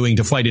Fed is doing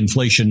to fight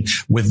inflation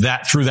with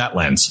that through that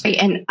lens?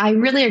 And I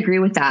really agree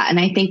with that. And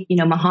I think, you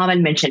know,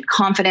 Mohammed mentioned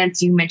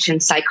confidence. You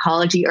mentioned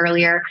psychology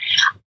earlier.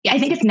 I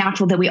think it's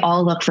natural that we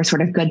all look for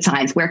sort of good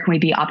signs. Where can we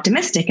be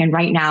optimistic? And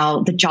right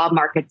now, the job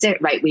market's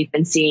it, right? We've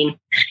been seeing,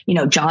 you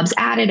know, jobs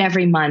added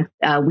every month.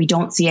 We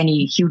don't see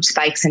any huge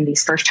spikes in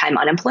these first-time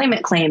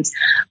unemployment claims.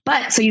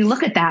 But so you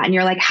look at that and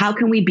you're like, how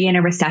can we be in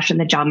a recession?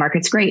 The job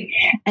market's great.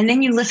 And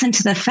then you listen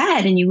to the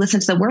Fed and you listen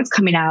to the words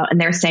coming out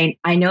and they're saying,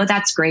 I know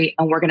that's great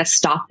and we're going to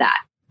stop that.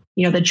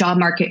 You know, the job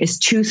market is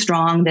too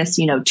strong. This,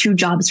 you know, 2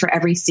 jobs for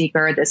every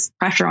seeker, this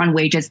pressure on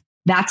wages,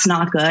 that's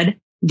not good.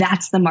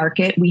 That's the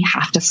market. We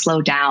have to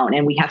slow down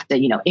and we have to,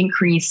 you know,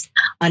 increase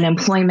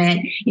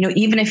unemployment. You know,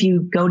 even if you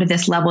go to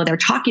this level they're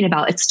talking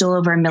about, it's still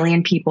over 1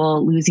 million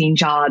people losing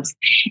jobs.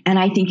 And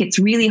I think it's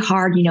really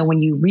hard, you know,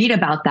 when you read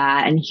about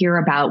that and hear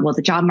about, well,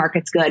 the job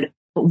market's good,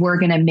 but we're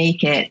going to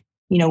make it,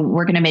 you know,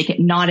 we're going to make it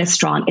not as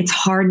strong. It's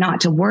hard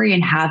not to worry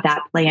and have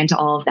that play into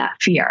all of that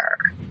fear.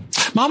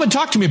 Mohammed,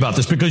 talk to me about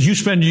this because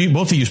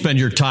both of you spend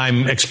your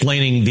time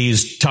explaining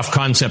these tough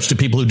concepts to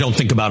people who don't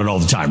think about it all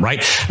the time, right?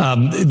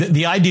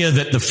 The idea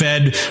that the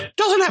Fed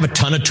doesn't have a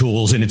ton of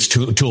tools in its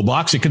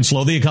toolbox. It can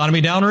slow the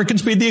economy down or it can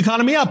speed the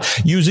economy up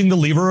using the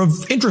lever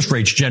of interest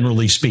rates,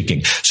 generally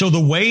speaking. So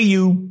the way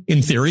you,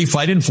 in theory,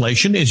 fight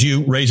inflation is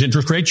you raise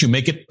interest rates, you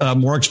make it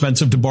more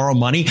expensive to borrow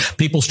money.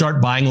 People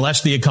start buying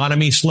less. The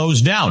economy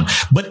slows down.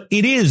 But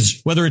it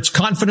is, whether it's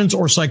confidence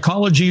or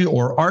psychology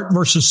or art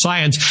versus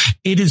science,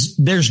 it is,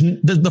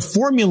 the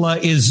formula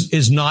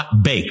is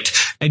not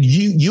baked. And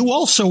you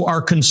also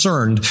are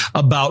concerned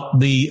about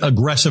the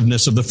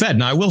aggressiveness of the Fed.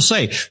 Now, I will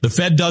say the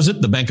Fed does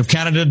it. The Bank of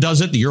Canada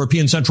does it. The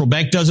European Central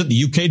Bank does it.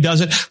 The UK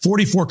does it.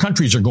 44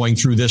 countries are going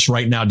through this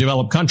right now,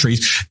 developed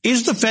countries.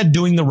 Is the Fed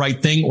doing the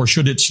right thing, or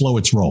should it slow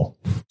its roll?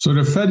 So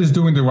the Fed is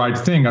doing the right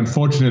thing.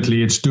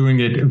 Unfortunately, it's doing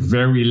it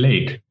very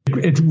late.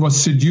 It was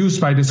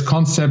seduced by this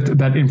concept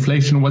that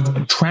inflation was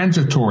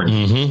transitory.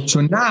 Mm-hmm.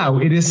 So now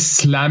it is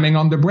slamming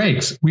on the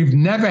brakes. We've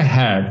never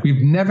had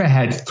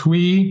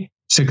 3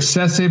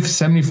 successive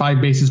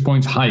 75 basis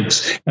points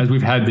hikes as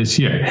we've had this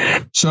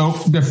year. So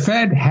the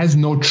Fed has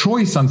no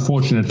choice,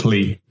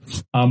 unfortunately,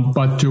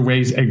 but to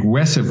raise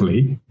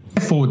aggressively.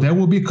 Therefore, there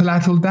will be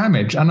collateral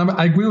damage. And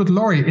I agree with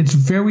Laurie. It's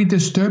very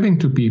disturbing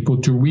to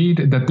people to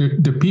read that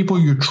the people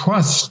you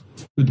trust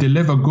to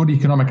deliver good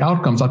economic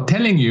outcomes are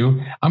telling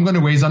you, I'm going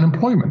to raise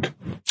unemployment.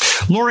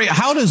 Laurie,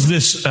 how does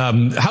this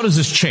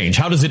change?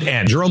 How does it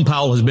end? Jerome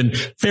Powell has been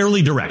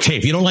fairly direct. Hey,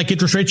 if you don't like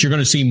interest rates, you're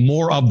going to see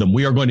more of them.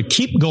 We are going to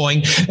keep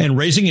going and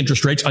raising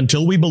interest rates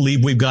until we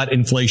believe we've got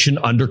inflation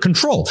under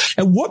control.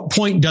 At what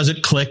point does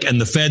it click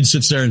and the Fed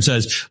sits there and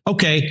says,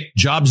 okay,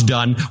 job's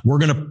done. We're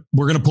going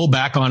to pull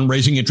back on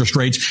raising interest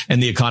rates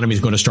and the economy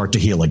is going to start to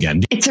heal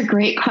again? It's a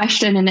great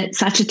question, and it's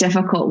such a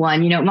difficult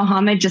one.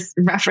 Mohammed just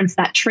referenced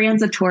that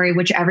transitory,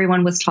 which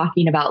everyone was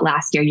talking about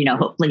last year.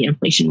 Hopefully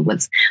inflation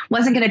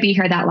wasn't going to be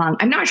here that long.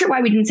 I'm not sure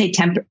why we didn't say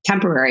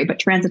temporary, but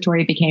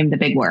transitory became the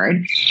big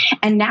word.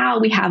 And now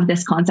we have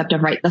this concept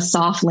of, the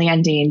soft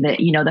landing that,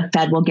 the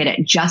Fed will get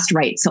it just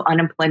right. So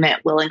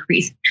unemployment will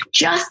increase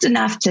just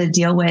enough to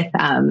deal with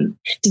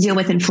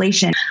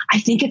inflation. I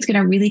think it's going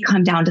to really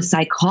come down to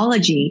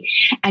psychology.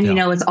 And,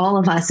 as all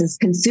of us as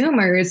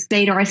consumers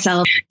say to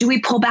ourselves, do we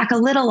pull back a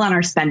little on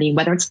our spending,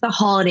 whether it's the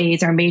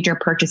holidays or major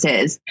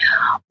purchases,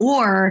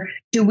 or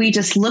do we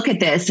just look at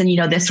this and,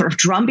 this sort of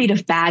drumbeat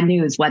of bad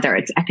news, whether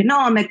it's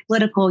economic,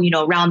 political,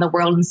 around the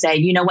world, and say,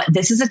 you know what,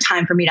 this is a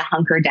time for me to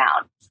hunker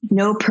down.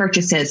 No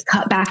purchases,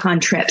 cut back on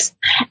trips.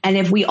 And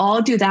if we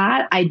all do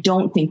that, I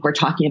don't think we're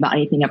talking about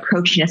anything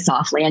approaching a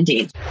soft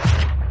landing.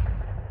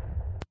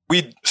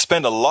 We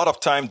spend a lot of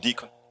time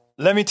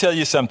Let me tell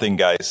you something,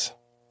 guys.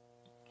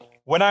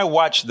 When I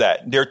watch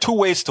that, there are 2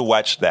 ways to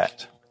watch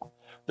that.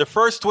 The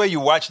first way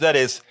you watch that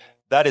is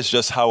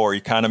just how our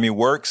economy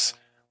works.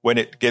 When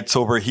it gets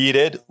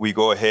overheated, we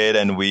go ahead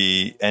and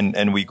we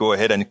go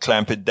ahead and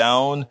clamp it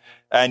down.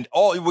 And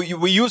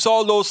we use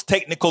all those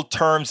technical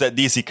terms that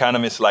these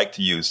economists like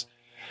to use.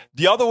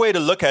 The other way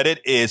to look at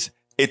it is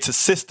it's a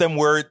system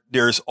where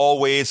there's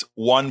always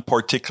one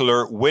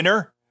particular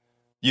winner.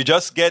 You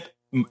just get,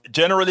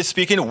 generally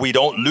speaking, we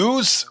don't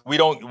lose. We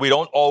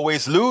don't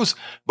always lose,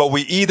 but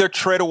we either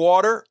tread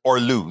water or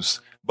lose.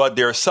 But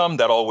there are some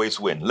that always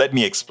win. Let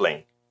me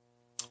explain.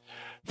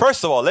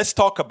 First of all, let's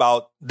talk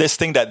about this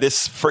thing that the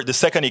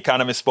second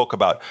economist spoke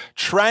about,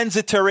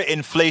 transitory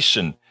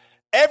inflation.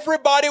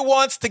 Everybody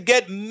wants to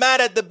get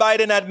mad at the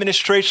Biden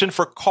administration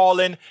for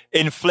calling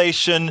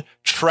inflation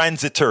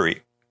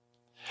transitory.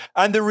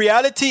 And the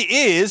reality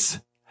is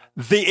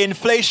the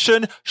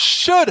inflation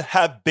should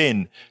have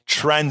been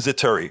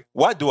transitory.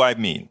 What do I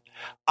mean?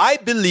 I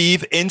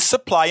believe in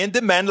supply and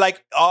demand,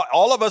 like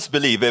all of us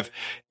believe.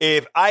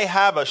 If I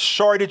have a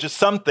shortage of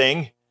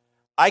something,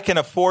 I can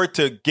afford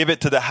to give it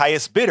to the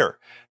highest bidder.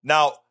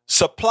 Now,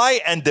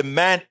 supply and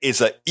demand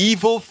is an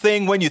evil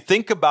thing when you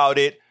think about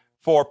it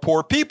for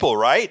poor people,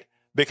 right?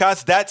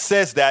 Because that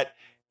says that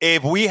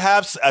if we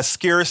have a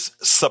scarce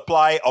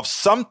supply of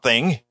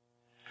something,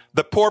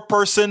 the poor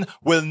person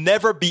will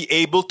never be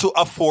able to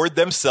afford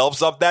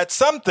themselves of that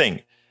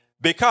something.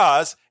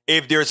 Because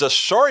if there's a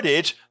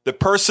shortage, the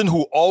person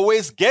who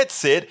always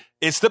gets it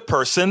is the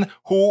person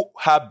who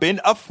have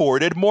been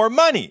afforded more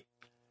money.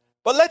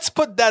 But let's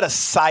put that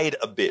aside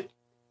a bit.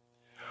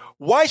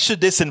 Why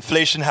should this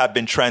inflation have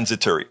been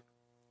transitory?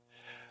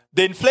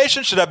 The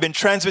inflation should have been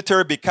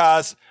transitory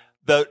because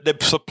the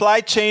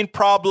supply chain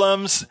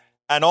problems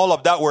and all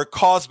of that were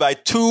caused by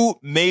three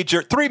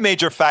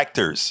major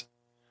factors.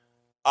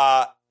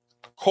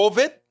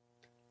 COVID,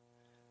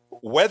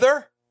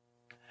 weather,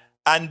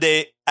 and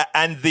the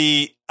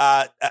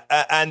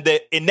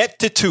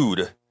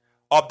ineptitude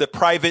of the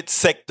private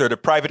sector, the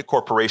private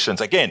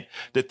corporations. Again,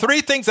 the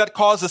 3 things that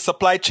caused the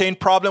supply chain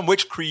problem,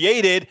 which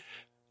created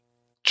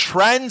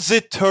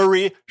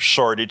transitory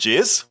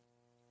shortages,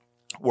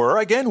 were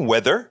again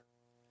weather,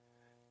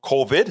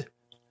 COVID,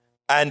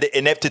 and the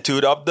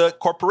ineptitude of the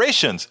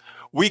corporations.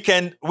 We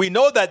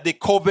know that the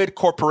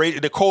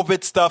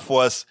COVID stuff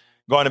was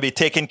going to be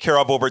taken care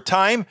of over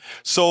time.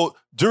 So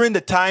during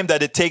the time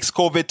that it takes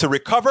COVID to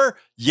recover,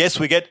 yes,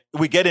 we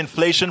get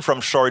inflation from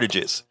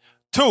shortages.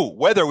 2,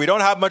 weather. We don't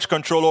have much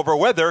control over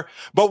weather,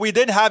 but we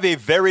did have a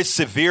very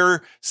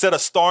severe set of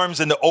storms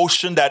in the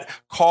ocean that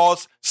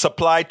caused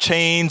supply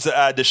chains,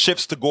 the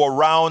ships to go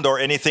around or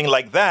anything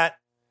like that.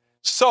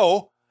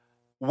 So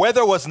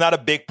weather was not a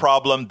big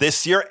problem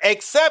this year,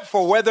 except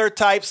for weather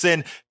types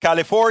in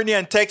California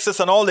and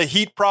Texas and all the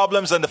heat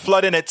problems and the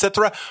flooding,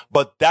 etc.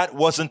 But that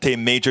wasn't a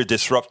major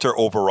disruptor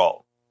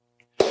overall.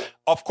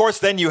 Of course,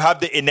 then you have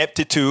the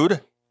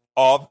ineptitude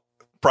of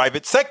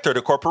private sector,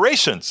 the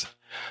corporations.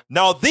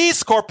 Now,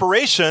 these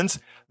corporations,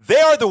 they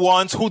are the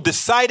ones who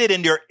decided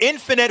in their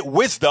infinite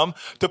wisdom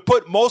to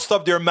put most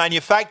of their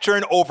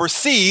manufacturing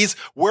overseas,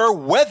 where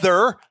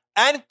weather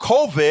and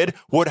COVID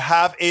would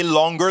have a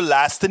longer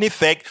lasting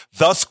effect,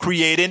 thus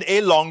creating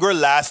a longer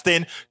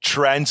lasting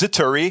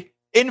transitory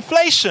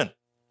inflation.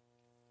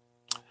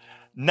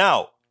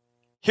 Now,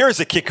 here's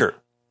a kicker.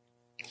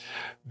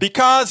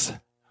 Because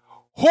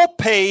who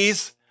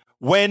pays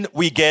when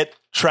we get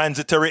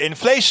transitory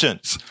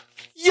inflations?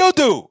 You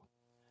do.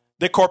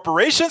 The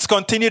corporations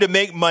continue to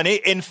make money.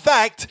 In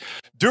fact,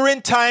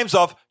 during times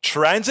of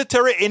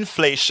transitory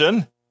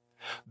inflation,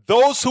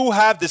 those who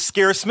have the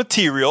scarce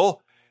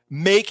material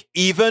make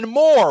even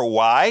more.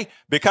 Why?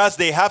 Because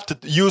they have to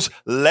use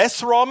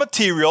less raw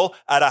material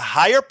at a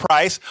higher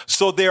price,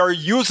 so they are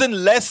using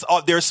less,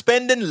 they're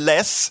spending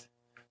less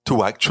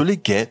to actually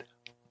get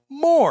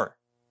more.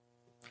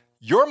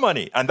 Your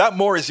money, and that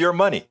more is your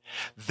money.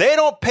 They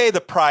don't pay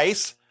the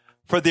price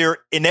for their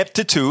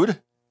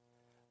ineptitude.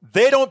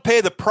 They don't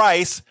pay the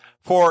price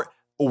for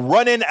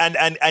running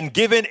and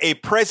giving a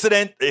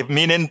president,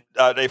 meaning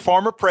a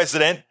former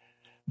president,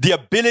 the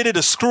ability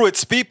to screw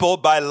its people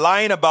by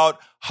lying about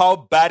how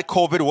bad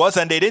COVID was.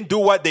 And they didn't do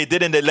what they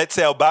did in the, let's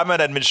say, Obama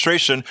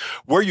administration,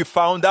 where you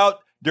found out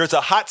there's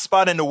a hot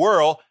spot in the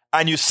world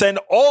and you send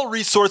all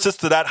resources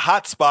to that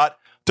hot spot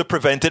to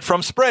prevent it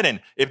from spreading.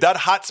 If that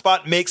hot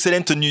spot makes it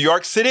into New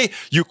York City,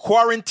 you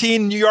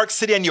quarantine New York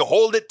City and you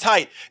hold it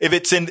tight. If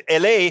it's in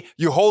LA,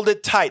 you hold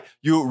it tight.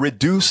 You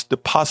reduce the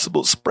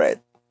possible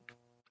spread,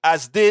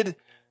 as did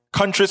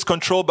countries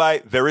controlled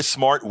by very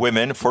smart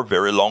women for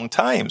very long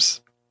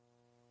times.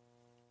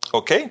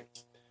 Okay?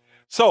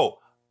 So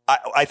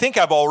I think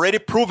I've already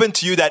proven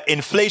to you that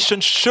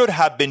inflation should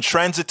have been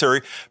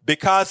transitory,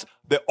 because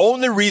the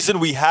only reason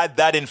we had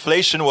that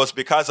inflation was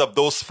because of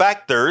those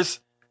factors.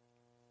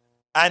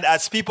 And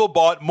as people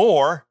bought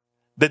more,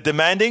 the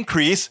demand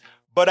increased.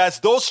 But as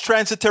those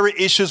transitory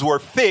issues were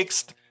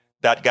fixed,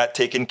 that got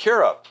taken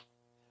care of.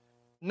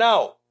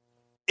 Now,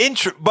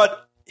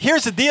 but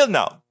here's the deal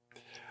now.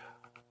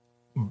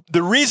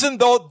 The reason,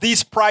 though,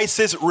 these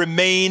prices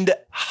remained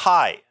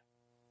high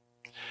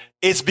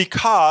is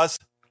because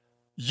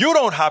you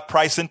don't have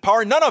pricing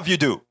power. None of you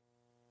do.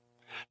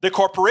 The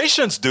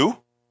corporations do.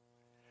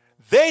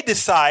 They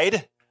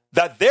decide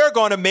that they're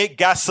going to make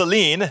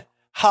gasoline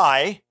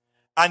high,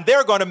 and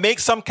they're going to make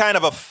some kind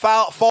of a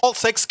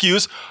false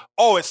excuse.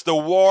 Oh, it's the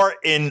war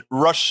in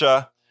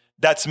Russia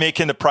that's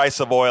making the price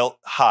of oil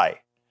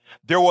high.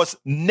 There was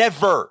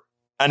never,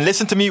 and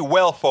listen to me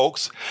well,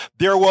 folks,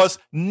 there was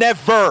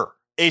never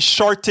a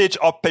shortage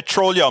of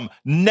petroleum.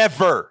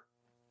 Never.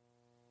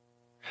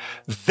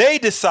 They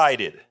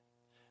decided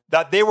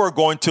that they were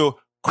going to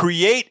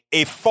create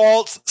a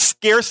false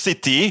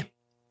scarcity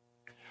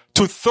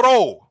to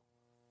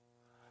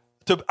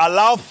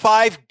allow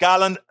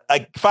 $5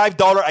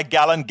 a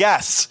gallon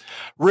gas.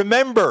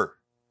 Remember,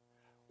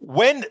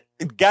 when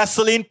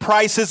gasoline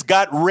prices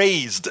got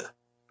raised,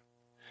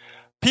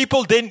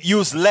 people didn't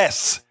use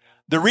less.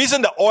 The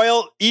reason the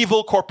oil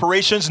evil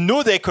corporations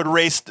knew they could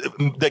raise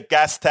the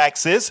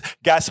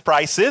gas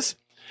prices,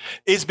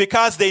 is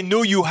because they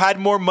knew you had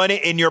more money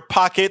in your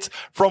pockets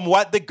from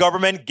what the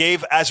government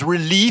gave as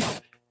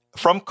relief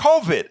from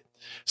COVID.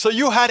 So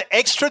you had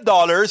extra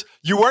dollars.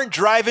 You weren't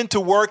driving to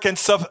work and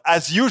stuff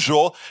as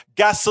usual.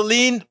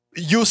 Gasoline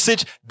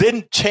usage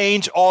didn't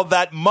change all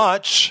that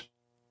much.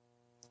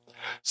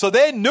 So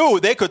they knew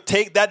they could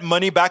take that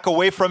money back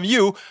away from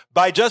you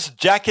by just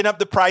jacking up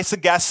the price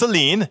of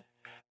gasoline.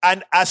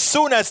 And as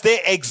soon as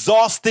they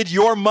exhausted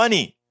your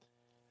money,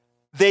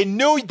 they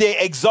knew they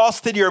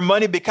exhausted your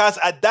money, because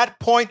at that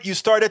point you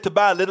started to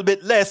buy a little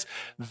bit less.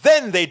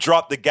 Then they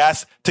dropped the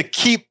gas to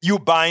keep you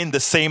buying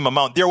the same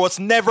amount. There was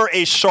never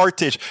a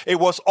shortage. It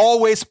was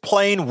always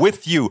playing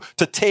with you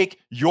to take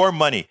your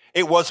money.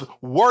 It was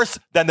worse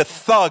than the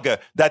thug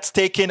that's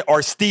taking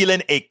or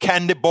stealing a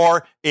candy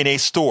bar in a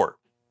store.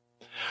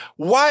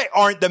 Why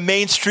aren't the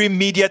mainstream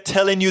media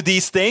telling you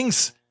these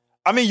things?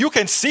 I mean, you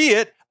can see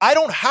it. I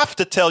don't have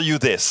to tell you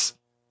this.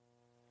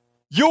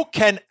 You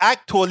can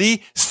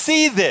actually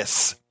see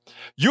this.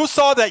 You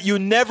saw that you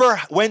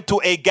never went to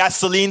a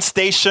gasoline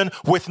station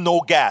with no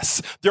gas.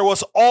 There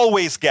was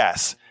always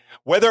gas.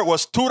 Whether it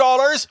was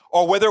 $2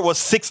 or whether it was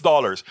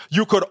 $6,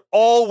 you could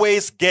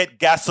always get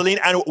gasoline.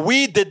 And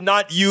we did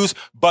not use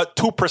but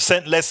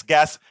 2% less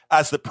gas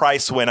as the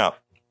price went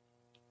up.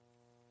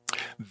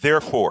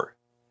 Therefore,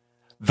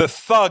 the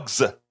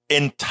thugs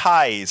in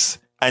ties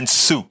and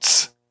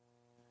suits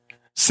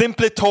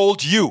simply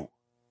told you,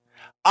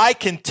 I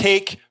can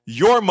take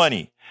your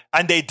money.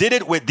 And they did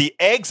it with the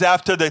eggs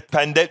after the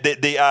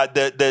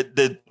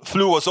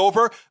flu was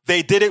over.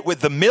 They did it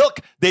with the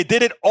milk. They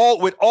did it all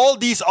with all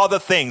these other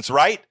things,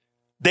 right?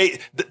 They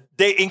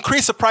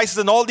increased the prices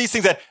and all these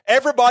things, and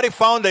everybody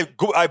found a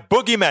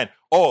boogeyman.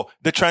 Oh,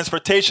 the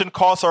transportation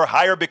costs are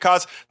higher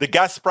because the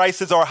gas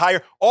prices are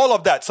higher. All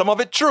of that, some of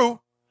it true.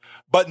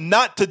 but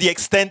not to the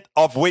extent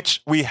of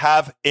which we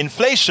have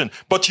inflation.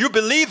 But you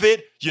believe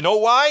it. You know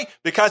why?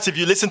 Because if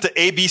you listen to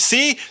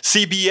ABC,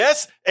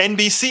 CBS,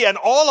 NBC, and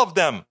all of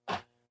them,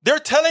 they're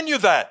telling you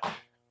that.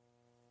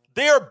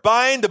 They are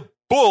buying the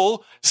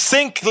bull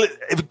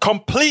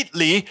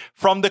completely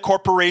from the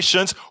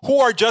corporations who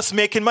are just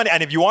making money.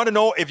 And if you want to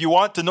know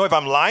if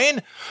I'm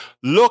lying,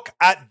 look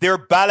at their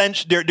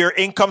balance, their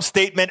income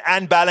statement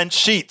and balance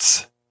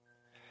sheets.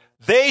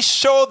 They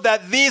showed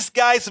that these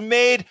guys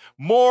made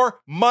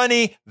more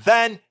money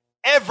than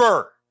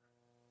ever.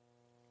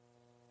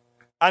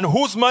 And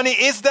whose money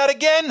is that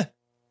again?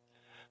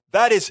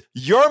 That is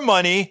your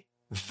money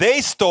they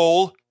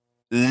stole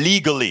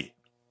legally.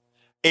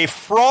 A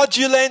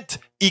fraudulent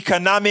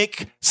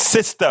economic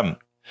system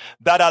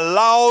that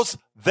allows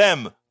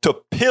them to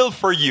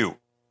pilfer you.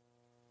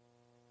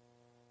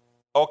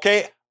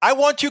 Okay? I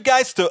want you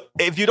guys to,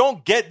 if you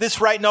don't get this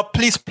right now,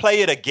 please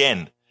play it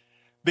again.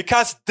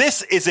 Because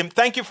this is,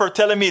 thank you for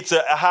telling me it's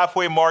a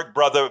halfway mark,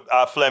 Brother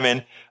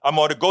Fleming. I'm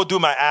going to go do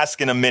my ask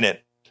in a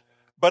minute.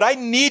 But I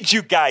need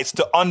you guys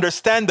to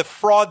understand the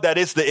fraud that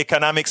is the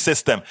economic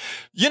system.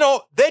 You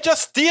know, they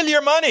just steal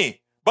your money.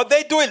 But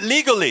they do it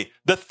legally.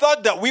 The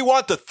thug that we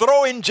want to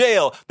throw in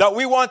jail, that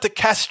we want to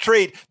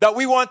castrate, that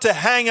we want to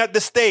hang at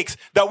the stakes,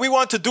 that we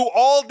want to do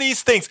all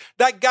these things.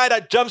 That guy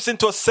that jumps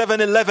into a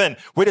 7-Eleven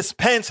with his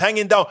pants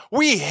hanging down,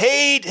 we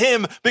hate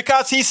him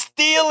because he's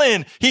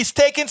stealing. He's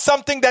taking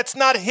something that's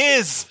not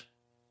his.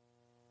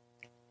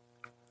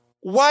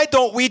 Why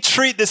don't we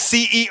treat the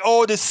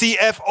CEO, the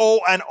CFO,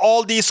 and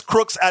all these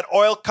crooks at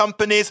oil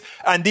companies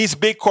and these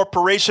big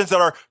corporations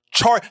that are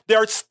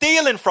they're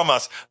stealing from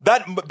us.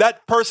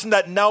 That person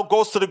that now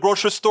goes to the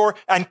grocery store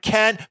and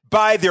can't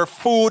buy their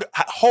food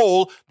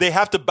whole, they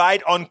have to buy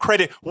it on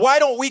credit. Why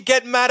don't we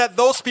get mad at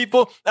those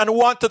people and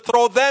want to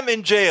throw them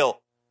in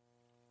jail?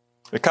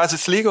 Because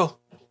it's legal.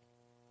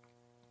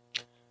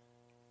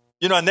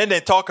 You know, and then they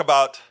talk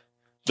about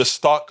the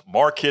stock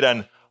market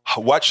and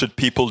what should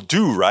people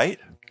do, right?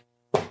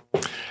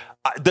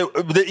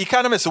 The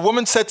Economist, a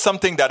woman said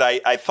something that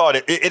I thought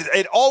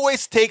it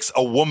always takes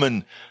a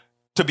woman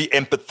to be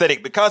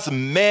empathetic because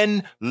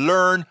men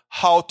learn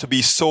how to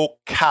be so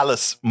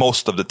callous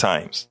most of the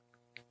times.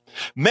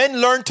 Men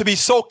learn to be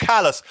so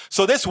callous.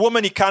 So this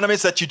woman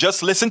economist that you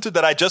just listened to,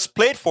 that I just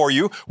played for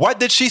you, what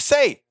did she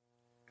say?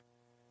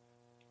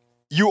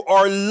 You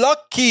are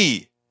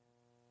lucky.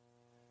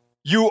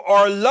 You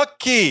are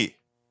lucky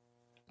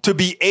to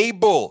be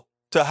able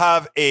to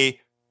have a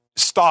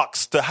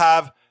stocks, to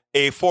have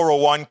a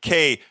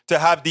 401k, to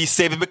have these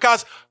savings,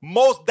 because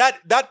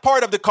that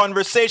part of the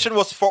conversation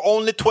was for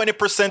only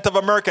 20% of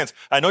Americans.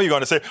 I know you're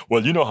going to say,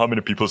 well, you know how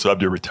many people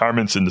have their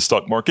retirements in the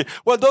stock market?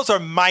 Well, those are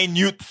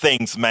minute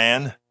things,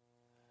 man.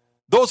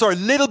 Those are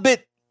little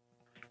bit,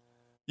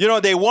 you know,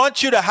 they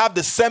want you to have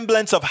the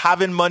semblance of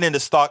having money in the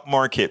stock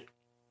market.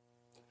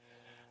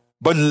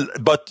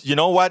 But you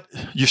know what?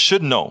 You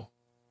should know.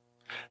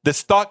 The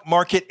stock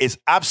market is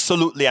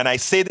absolutely, and I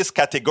say this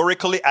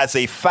categorically as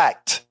a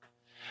fact,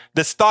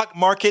 the stock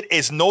market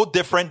is no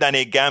different than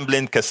a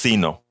gambling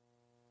casino.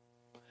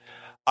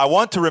 I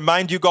want to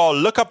remind you all,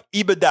 look up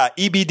EBITDA,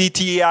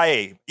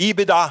 EBITDA,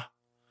 EBITDA.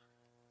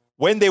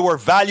 When they were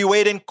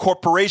valuating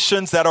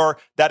corporations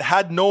that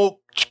had no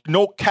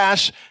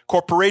cash,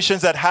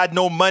 corporations that had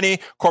no money,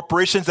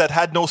 corporations that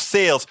had no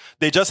sales,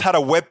 they just had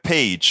a web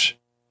page.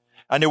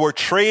 And they were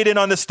trading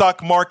on the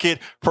stock market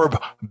for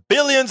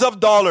billions of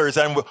dollars.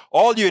 And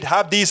all you'd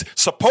have these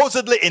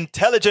supposedly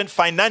intelligent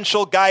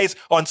financial guys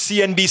on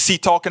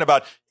CNBC talking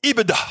about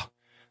EBITDA.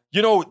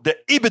 You know, the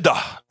EBITDA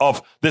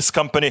of this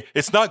company,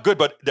 it's not good,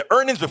 but the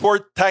earnings before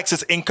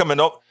taxes, income,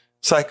 and all.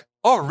 It's like,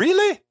 oh,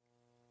 really?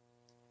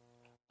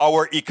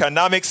 Our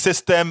economic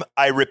system,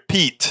 I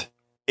repeat,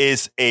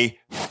 is a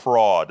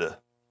fraud.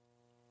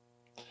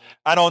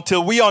 And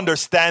until we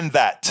understand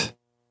that,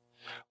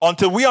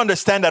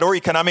 our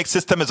economic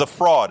system is a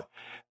fraud,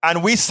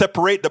 and we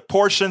separate the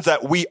portions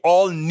that we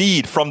all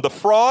need from the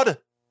fraud,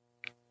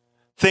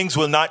 things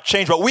will not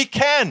change. But we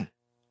can.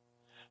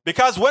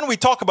 Because when we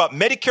talk about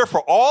Medicare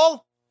for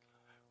all,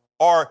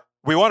 or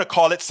we want to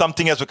call it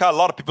something else, because a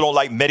lot of people don't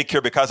like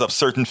Medicare because of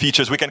certain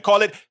features, we can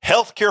call it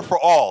healthcare for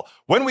all.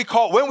 When we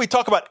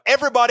talk about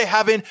everybody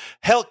having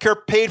healthcare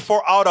paid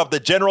for out of the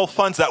general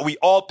funds that we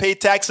all pay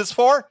taxes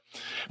for,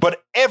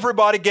 but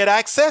everybody get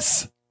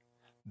access,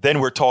 then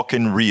we're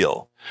talking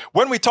real.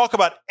 When we talk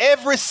about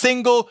every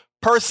single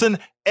person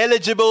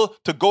eligible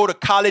to go to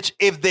college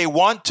if they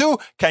want to,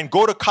 can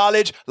go to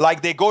college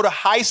like they go to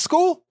high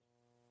school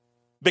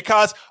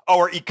because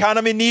our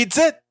economy needs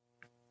it,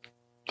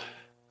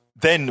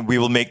 then we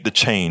will make the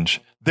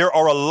change. There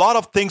are a lot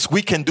of things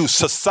we can do,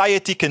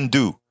 society can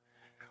do,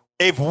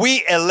 if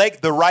we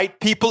elect the right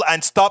people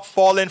and stop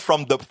falling for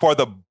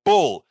the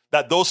bull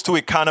that those two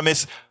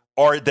economists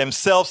are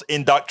themselves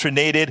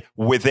indoctrinated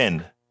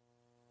within.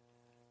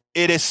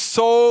 It is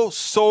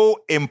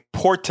so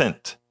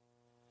important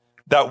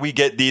that we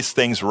get these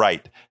things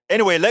right.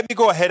 Anyway, let me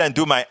go ahead and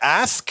do my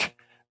ask,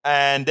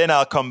 and then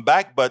I'll come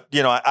back. But,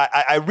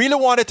 I really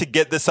wanted to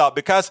get this out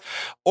because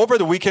over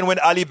the weekend when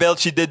Ali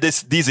Velshi did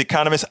these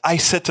economists, I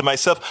said to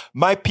myself,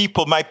 my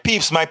people, my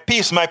peeps, my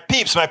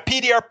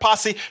PDR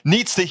posse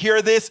needs to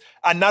hear this.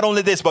 And not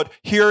only this, but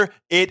hear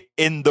it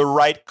in the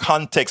right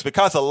context,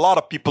 because a lot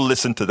of people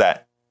listen to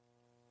that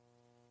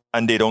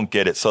and they don't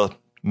get it. So,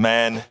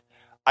 man,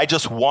 I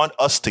just want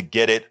us to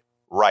get it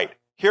right.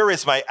 Here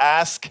is my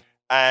ask,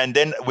 and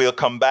then we'll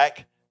come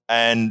back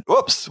and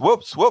whoops.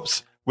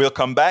 We'll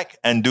come back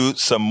and do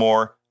some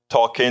more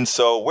talking.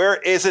 So where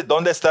is it?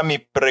 ¿Dónde está mi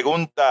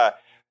pregunta?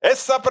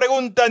 Esa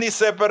pregunta ni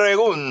se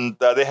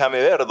pregunta.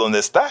 Déjame ver dónde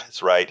está.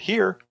 It's right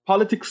here.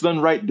 Politics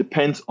Done Right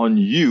depends on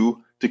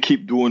you to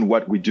keep doing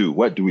what we do.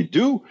 What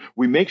do?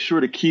 We make sure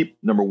to keep,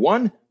 number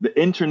one, the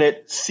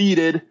internet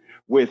seeded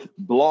with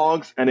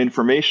blogs and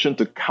information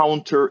to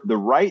counter the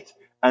right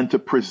and to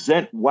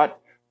present what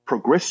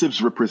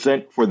progressives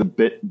represent for the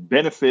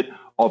benefit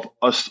of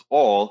us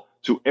all,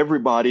 to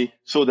everybody,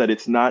 so that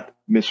it's not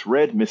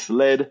misread,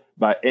 misled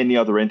by any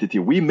other entity.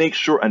 We make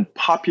sure and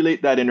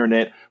populate that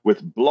internet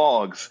with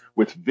blogs,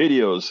 with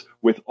videos,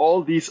 with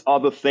all these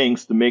other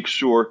things to make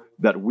sure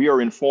that we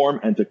are informed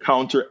and to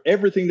counter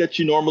everything that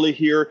you normally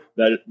hear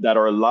that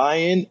are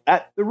lying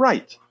at the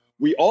right.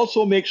 We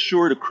also make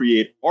sure to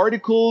create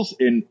articles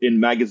in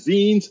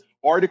magazines,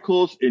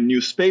 articles in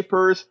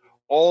newspapers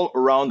all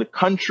around the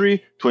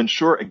country to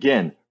ensure,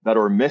 again, that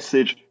our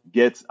message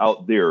gets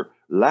out there.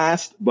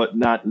 Last but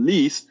not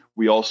least,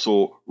 we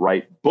also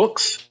write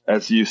books.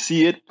 As you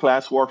see it,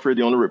 Class Warfare,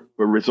 the only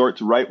resort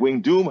to right-wing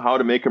doom, How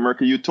to Make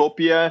America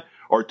Utopia,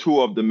 are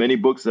two of the many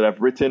books that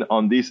I've written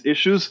on these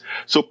issues.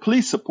 So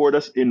please support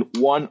us in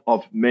one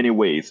of many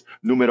ways.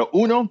 Numero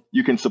uno,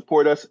 you can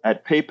support us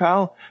at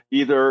PayPal,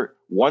 either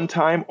one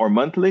time or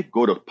monthly.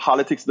 Go to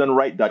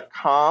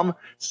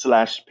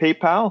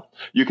politicsdoneright.com/PayPal.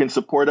 You can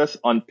support us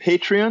on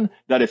Patreon.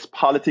 That is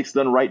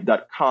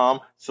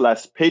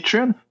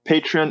politicsdoneright.com/Patreon.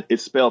 Patreon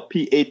is spelled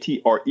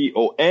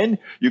Patreon.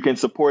 You can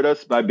support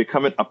us by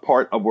becoming a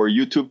part of our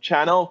YouTube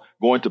channel,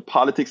 going to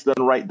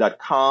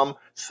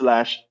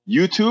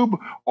politicsdoneright.com/YouTube,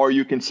 or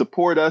you can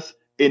support us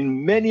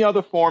in many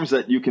other forms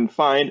that you can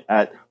find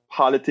at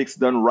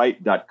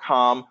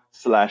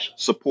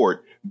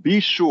politicsdoneright.com/support.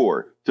 Be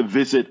sure to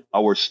visit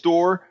our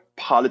store,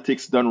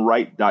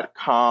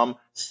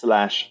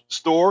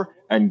 politicsdoneright.com/store,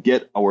 and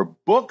get our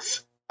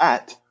books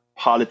at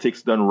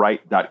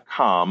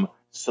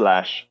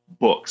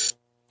politicsdoneright.com/books.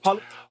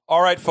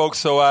 All right, folks.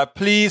 So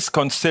please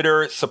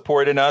consider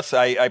supporting us.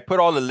 I put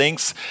all the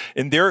links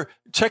in there.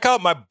 Check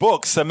out my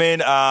books. I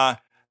mean,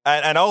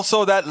 and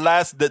also that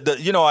I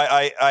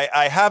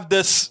have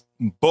this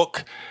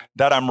book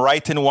that I'm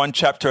writing one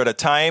chapter at a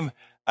time.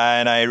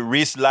 And I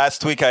read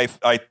last week, a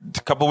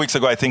couple weeks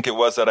ago, I think it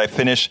was, that I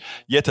finished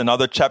yet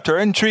another chapter,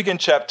 intriguing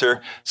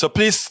chapter. So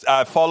please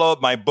follow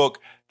my book,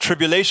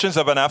 Tribulations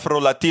of an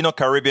Afro-Latino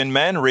Caribbean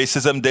Man,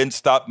 Racism Didn't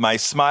Stop My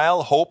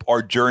Smile, Hope,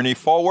 or Journey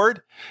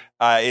Forward.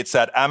 It's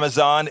at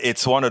Amazon.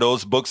 It's one of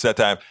those books that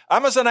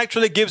Amazon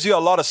actually gives you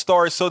a lot of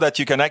stories so that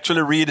you can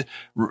actually read.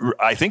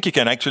 I think you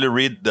can actually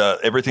read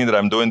everything that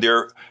I'm doing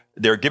there.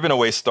 They're giving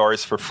away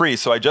stories for free.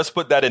 So I just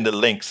put that in the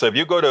link. So if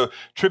you go to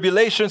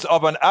Tribulations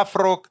of an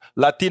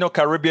Afro-Latino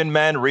Caribbean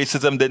Man,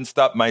 Racism Didn't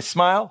Stop My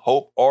Smile,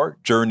 Hope, or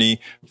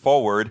Journey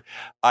Forward,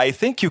 I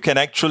think you can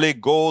actually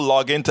go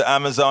log into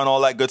Amazon,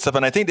 all that good stuff.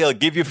 And I think they'll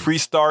give you free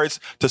stars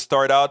to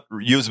start out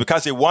use,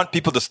 because they want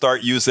people to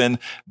start using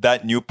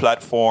that new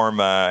platform.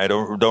 I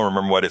don't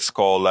remember what it's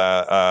called.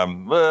 I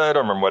don't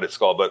remember what it's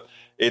called, but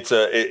it's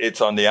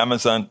on the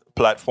Amazon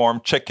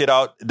platform. Check it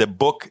out. The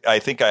book, I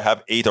think I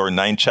have 8 or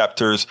 9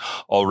 chapters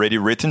already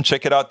written.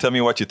 Check it out. Tell me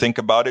what you think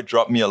about it.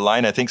 Drop me a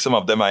line. I think some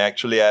of them I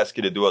actually ask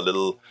you to do a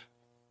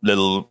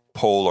little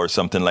poll or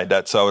something like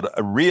that. So I would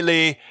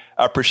really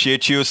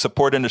appreciate you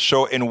supporting the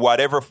show in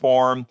whatever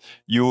form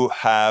you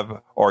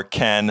have or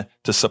can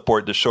to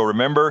support the show.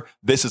 Remember,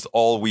 this is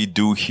all we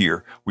do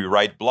here. We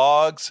write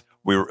blogs.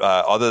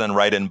 Other than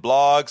writing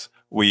blogs,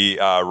 we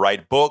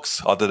write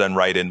books. Other than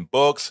writing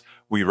books,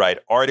 we write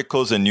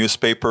articles in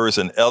newspapers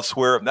and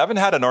elsewhere. I haven't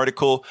had an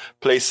article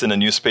placed in a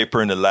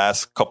newspaper in the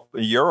last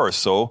year or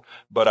so,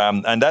 but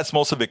and that's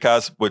mostly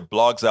because with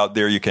blogs out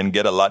there, you can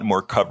get a lot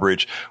more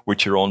coverage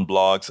with your own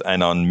blogs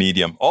and on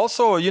Medium.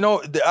 Also,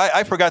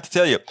 I forgot to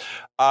tell you,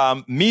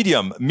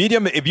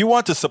 Medium, if you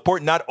want to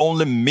support not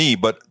only me,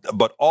 but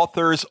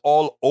authors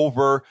all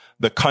over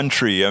the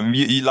country.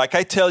 Like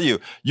I tell you,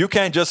 you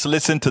can't just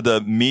listen to the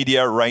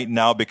media right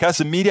now because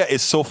the media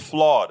is so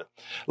flawed.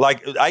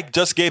 Like I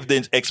just gave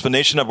the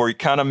explanation of our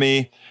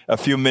economy a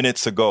few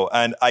minutes ago,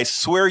 and I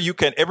swear you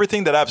can,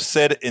 everything that I've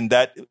said in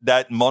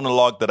that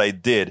monologue that I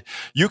did,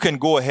 you can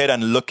go ahead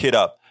and look it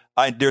up.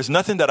 There's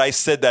nothing that I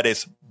said that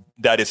is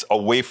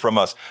away from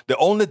us. The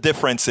only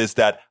difference is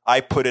that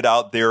I put it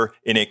out there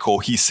in a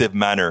cohesive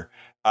manner.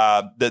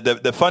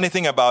 The funny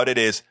thing about it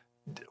is,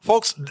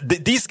 folks,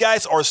 these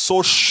guys are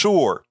so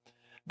sure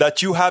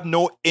that you have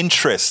no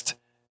interest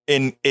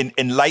in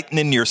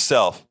enlightening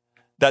yourself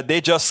that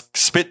they just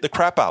spit the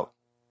crap out.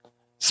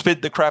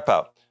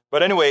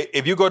 But anyway,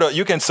 if you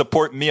you can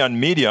support me on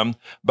Medium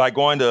by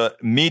going to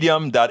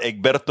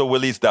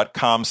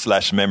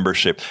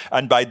medium.egbertowillies.com/membership.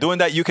 And by doing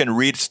that, you can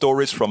read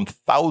stories from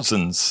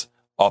thousands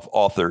of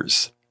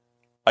authors.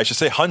 I should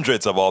say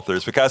hundreds of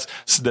authors, because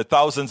the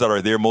thousands that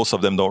are there, most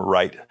of them don't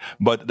write.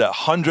 But the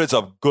hundreds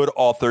of good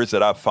authors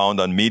that I've found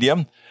on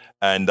Medium,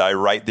 and I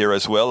write there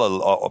as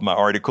well, my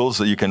articles.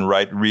 So you can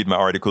read my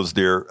articles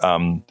there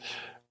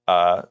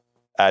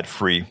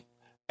ad-free.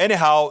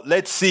 Anyhow,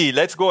 let's see.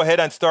 Let's go ahead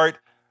and start.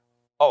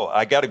 Oh,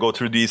 I got to go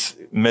through these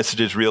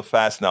messages real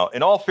fast now.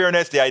 In all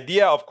fairness, the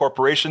idea of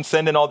corporations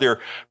sending all their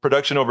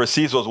production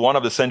overseas was one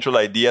of the central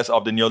ideas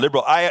of the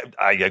neoliberal. I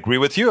agree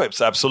with you. It's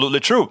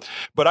absolutely true.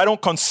 But I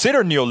don't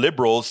consider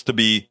neoliberals to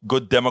be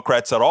good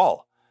Democrats at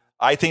all.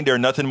 I think they're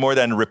nothing more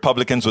than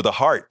Republicans with a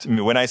heart. I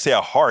mean, when I say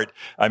a heart,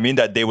 I mean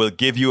that they'll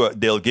give you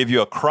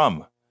a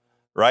crumb,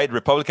 right?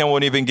 Republican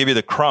won't even give you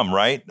the crumb,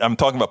 right? I'm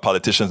talking about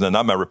politicians and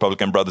not my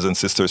Republican brothers and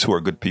sisters who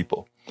are good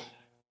people.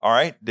 All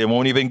right? They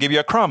won't even give you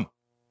a crumb.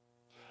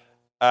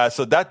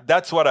 So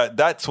that's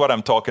what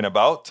I'm talking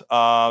about.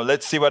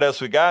 Let's see what else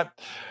we got.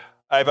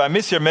 If I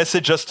miss your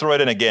message, just throw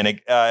it in again.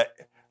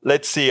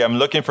 Let's see. I'm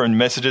looking for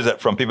messages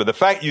from people. The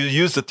fact you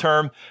use the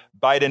term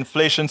Biden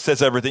inflation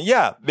says everything.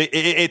 Yeah,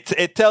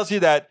 it tells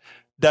you that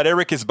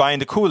Eric is buying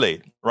the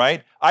Kool-Aid,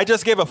 right? I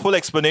just gave a full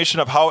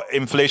explanation of how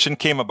inflation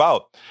came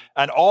about,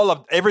 and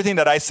everything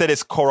that I said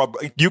is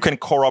you can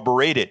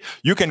corroborate it.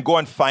 You can go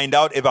and find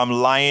out if I'm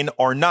lying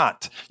or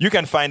not. You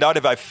can find out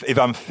if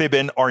I'm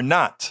fibbing or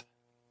not.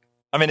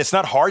 I mean, it's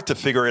not hard to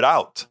figure it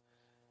out.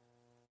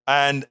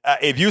 And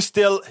if you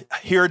still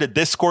hear the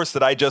discourse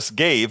that I just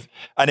gave,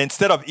 and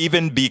instead of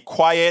even be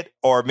quiet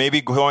or maybe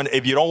going,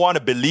 if you don't want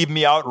to believe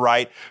me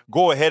outright,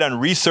 go ahead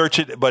and research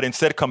it, but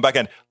instead come back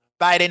and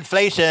fight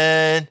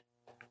inflation.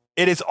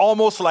 It is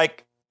almost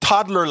like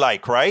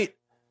toddler-like, right?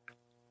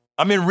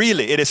 I mean,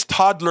 really, it is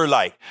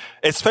toddler-like,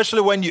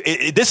 especially when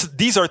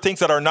these are things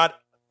that are not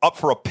up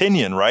for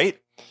opinion, right?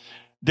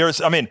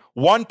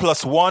 1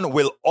 + 1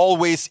 will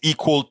always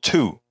equal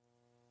 2.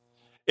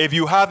 If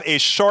you have a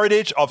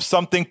shortage of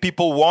something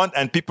people want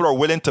and people are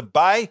willing to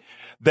buy,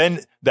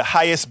 then the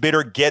highest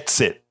bidder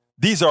gets it.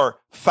 These are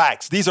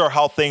facts. These are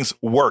how things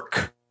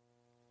work,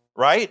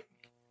 right?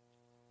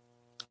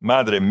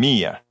 Madre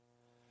mia.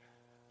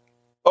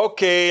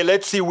 Okay,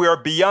 let's see. We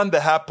are beyond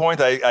the half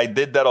point. I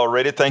did that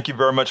already. Thank you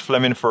very much,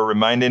 Fleming, for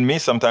reminding me.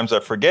 Sometimes I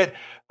forget.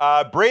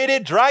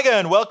 Braided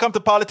Dragon, welcome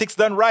to Politics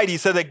Done Right. He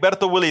said,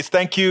 Egberto Willies,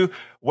 thank you.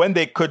 When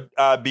they could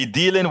be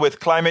dealing with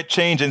climate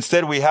change,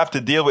 instead we have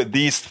to deal with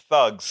these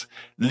thugs.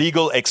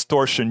 Legal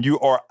extortion. You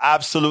are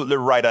absolutely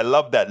right. I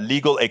love that.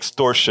 Legal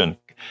extortion.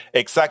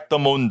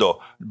 Exactamundo.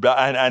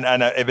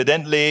 And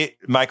evidently,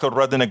 Michael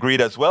Rudden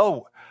agreed as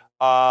well.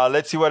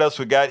 Let's see what else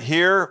we got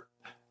here.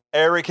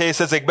 Eric Hay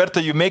says,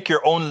 Egberto, you make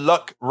your own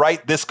luck,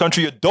 right? This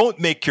country, you don't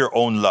make your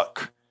own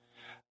luck.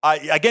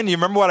 Again, you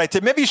remember what I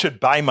said?Maybe you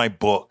should buy my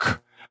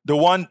book. The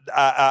one,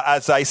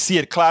 as I see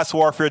it, Class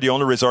Warfare, the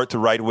only resort to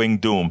right-wing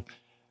doom.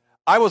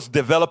 I was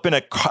developing a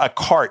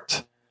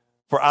cart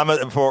for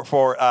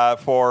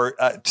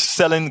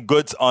selling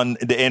goods on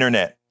the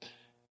internet,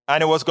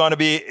 and it was going to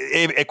be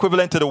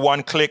equivalent to the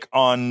one click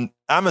on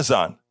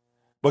Amazon.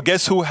 But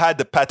guess who had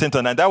the patent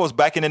on that? That was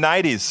back in the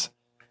 90s.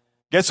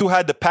 Guess who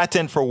had the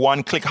patent for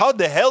one click? How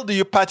the hell do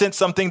you patent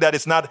something that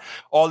is not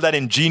all that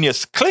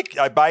ingenious? Click,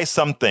 I buy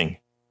something.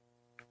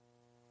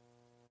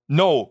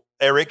 No,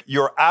 Eric,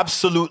 you're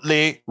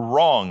absolutely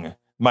wrong.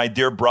 My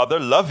dear brother,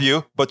 love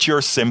you, but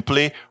you're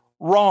simply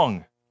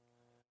wrong.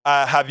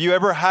 Have you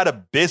ever had a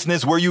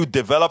business where you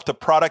developed a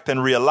product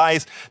and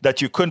realized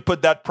that you couldn't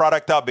put that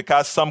product out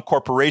because some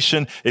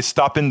corporation is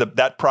stopping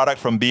that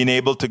product from being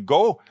able to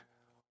go?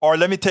 Or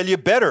let me tell you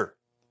better.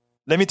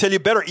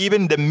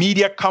 Even the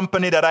media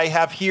company that I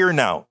have here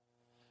now,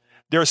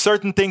 there are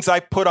certain things I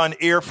put on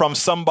air from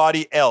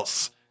somebody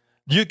else.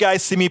 You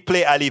guys see me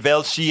play Ali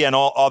Velshi and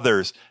all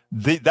others.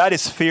 That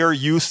is fair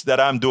use that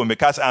I'm doing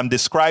because I'm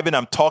describing,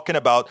 I'm talking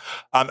about,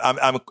 I'm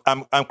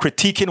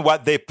critiquing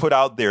what they put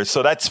out there.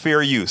 So that's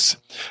fair use.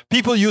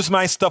 People use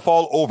my stuff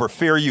all over.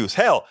 Fair use.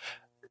 Hell,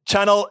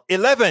 Channel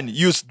 11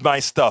 used my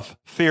stuff.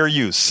 Fair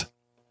use.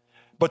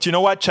 But you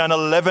know what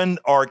Channel 11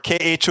 or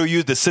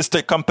KHOU, the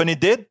sister company,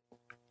 did?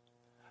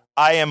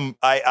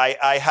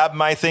 I have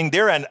my thing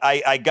there, and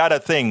I got a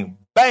thing.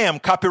 Bam,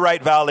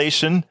 copyright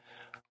violation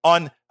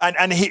on.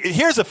 And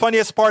here's the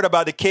funniest part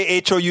about the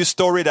KHOU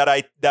story that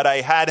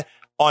I had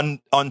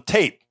on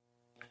tape.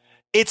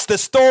 It's the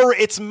story.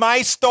 It's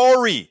my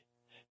story.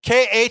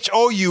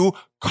 KHOU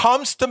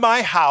comes to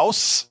my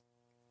house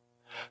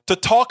to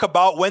talk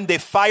about when they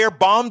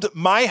firebombed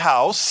my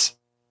house,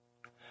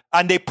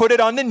 and they put it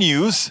on the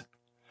news.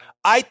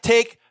 I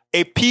take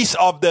a piece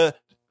of the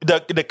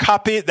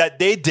copy that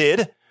they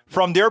did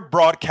from their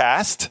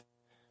broadcast.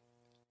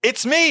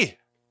 It's me.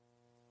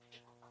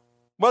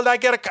 Well, I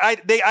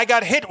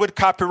got hit with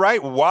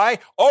copyright. Why?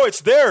 Oh, it's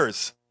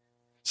theirs.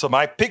 So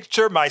my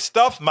picture, my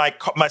stuff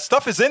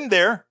is in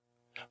there,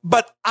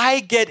 but I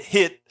get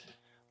hit.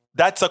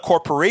 That's a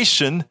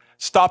corporation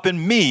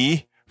stopping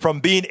me from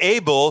being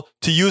able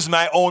to use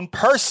my own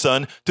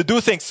person to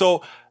do things.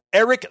 So,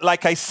 Eric,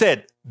 like I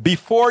said,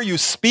 before you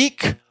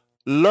speak,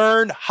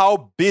 learn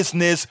how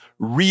business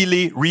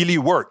really, really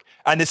work.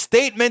 And the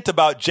statement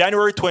about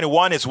January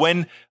 21 is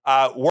when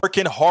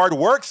working hard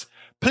works.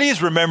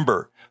 Please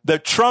remember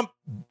that Trump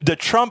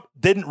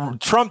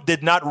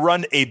did not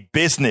run a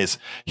business.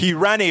 He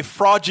ran a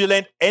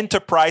fraudulent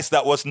enterprise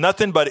that was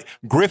nothing but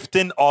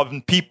grifting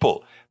on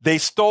people. They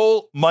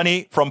stole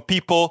money from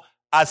people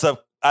as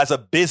a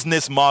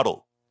business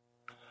model.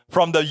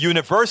 From the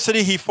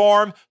university he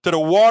formed, to the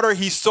water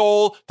he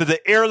sold, to the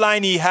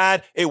airline he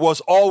had, it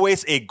was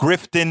always a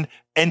grifting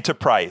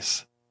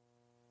enterprise.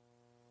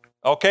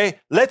 Okay,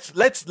 let's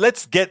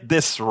get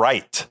this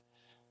right.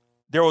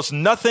 There was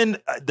nothing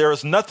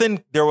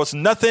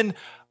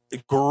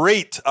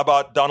great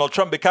about Donald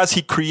Trump because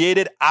he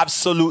created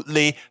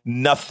absolutely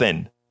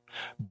nothing.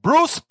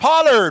 Bruce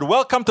Pollard,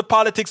 welcome to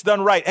Politics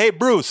Done Right. Hey,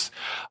 Bruce,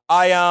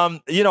 I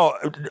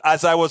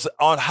as I was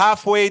on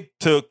halfway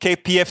to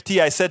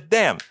KPFT, I said,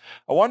 damn,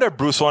 I wonder if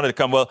Bruce wanted to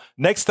come. Well,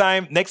 next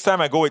time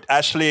I go with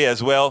Ashley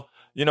as well.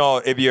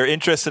 If you're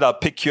interested, I'll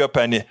pick you up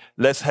and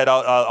let's head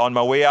out on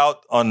my way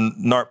out on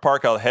North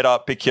Park. I'll head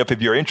out, pick you up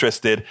if you're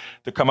interested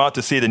to come out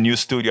to see the new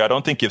studio. I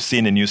don't think you've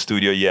seen the new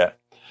studio yet.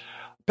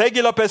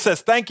 Peggy Lopez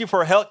says, thank you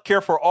for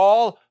healthcare for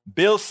all.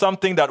 Build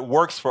something that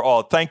works for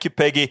all. Thank you,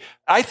 Peggy.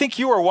 I think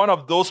you are one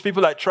of those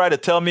people that try to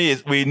tell me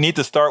we need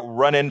to start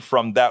running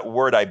from that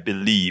word, I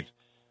believe.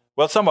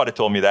 Well, somebody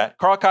told me that.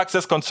 Carl Cox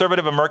says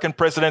conservative American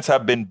presidents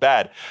have been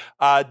bad.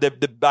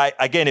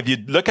 Again, if you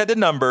look at the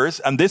numbers,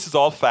 and this is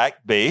all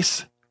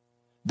fact-based.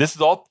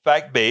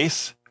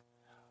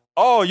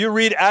 Oh, you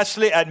read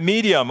Ashley at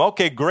Medium.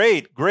 Okay,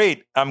 great.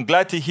 I'm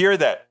glad to hear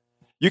that.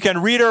 You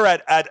can read her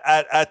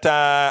at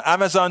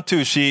Amazon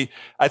too.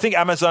 I think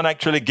Amazon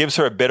actually gives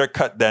her a better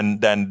cut than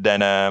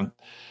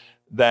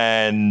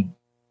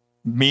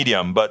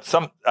Medium, but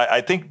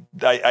I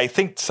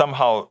think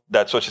somehow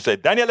that's what she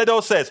said. Daniel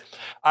Ledo says,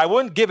 I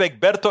wouldn't give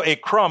Egberto a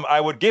crumb. I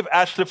would give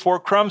Ashley 4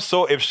 crumbs.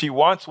 So if she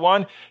wants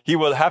one, he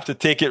will have to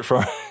take it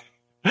from.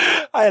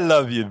 I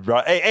love you,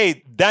 bro.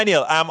 Hey,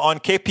 Daniel, I'm on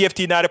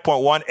KPFT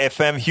 90.1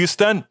 FM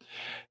Houston.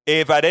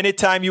 If at any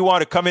time you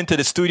want to come into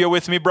the studio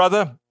with me,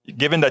 brother,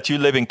 given that you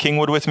live in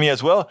Kingwood with me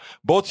as well,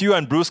 both you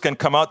and Bruce can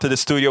come out to the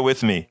studio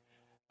with me.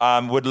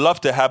 Would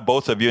love to have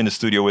both of you in the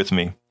studio with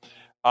me.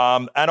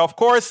 And of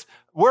course,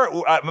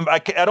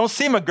 I don't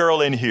see my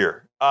girl in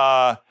here.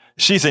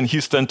 She's in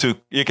Houston too.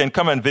 You can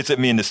come and visit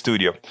me in the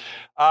studio.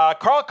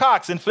 Carl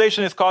Cox,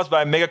 inflation is caused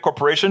by a mega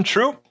corporation.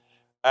 True.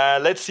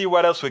 Let's see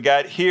what else we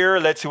got here.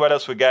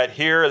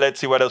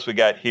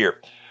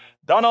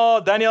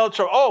 Daniel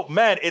Trump. Oh,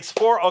 man, it's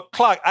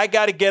 4:00. I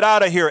got to get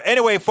out of here.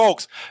 Anyway,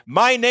 folks,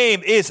 my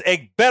name is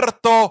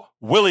Egberto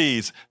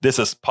Willies. This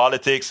is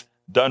Politics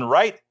Done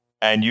Right.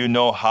 And you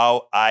know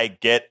how I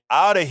get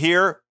out of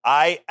here.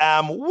 I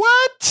am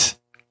what?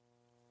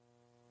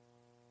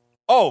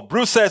 Oh,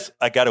 Bruce says,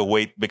 I got to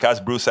wait because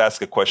Bruce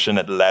asked a question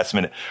at the last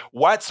minute.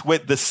 What's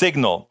with the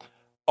signal?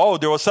 Oh,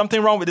 there was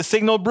something wrong with the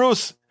signal,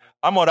 Bruce?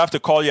 I'm going to have to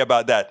call you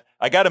about that.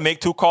 I got to make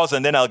 2 calls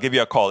and then I'll give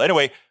you a call.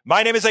 Anyway,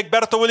 my name is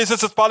Egberto Willies.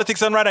 This is Politics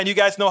Done Right. And you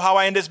guys know how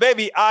I end this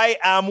baby. I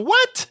am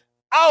what?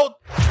 Out.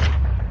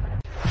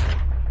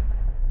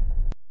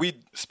 We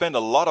spend a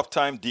lot of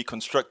time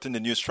deconstructing the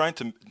news, trying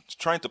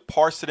to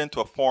parse it into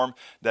a form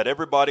that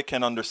everybody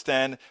can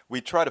understand.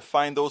 We try to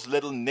find those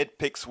little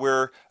nitpicks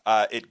where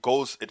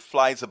it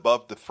flies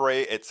above the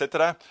fray,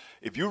 etc.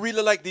 If you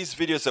really like these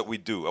videos that we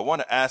do, I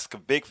want to ask a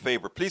big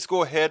favor. Please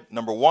go ahead.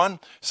 Number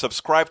 1,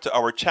 subscribe to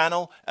our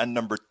channel. And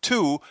number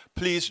 2,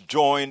 please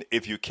join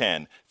if you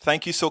can.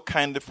 Thank you so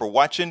kindly for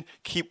watching.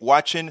 Keep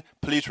watching.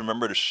 Please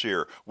remember to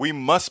share. We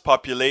must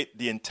populate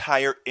the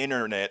entire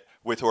internet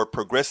with our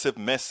progressive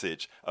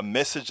message, a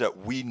message that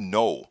we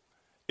know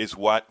is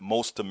what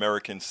most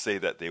Americans say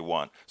that they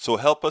want. So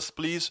help us,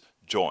 please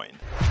join.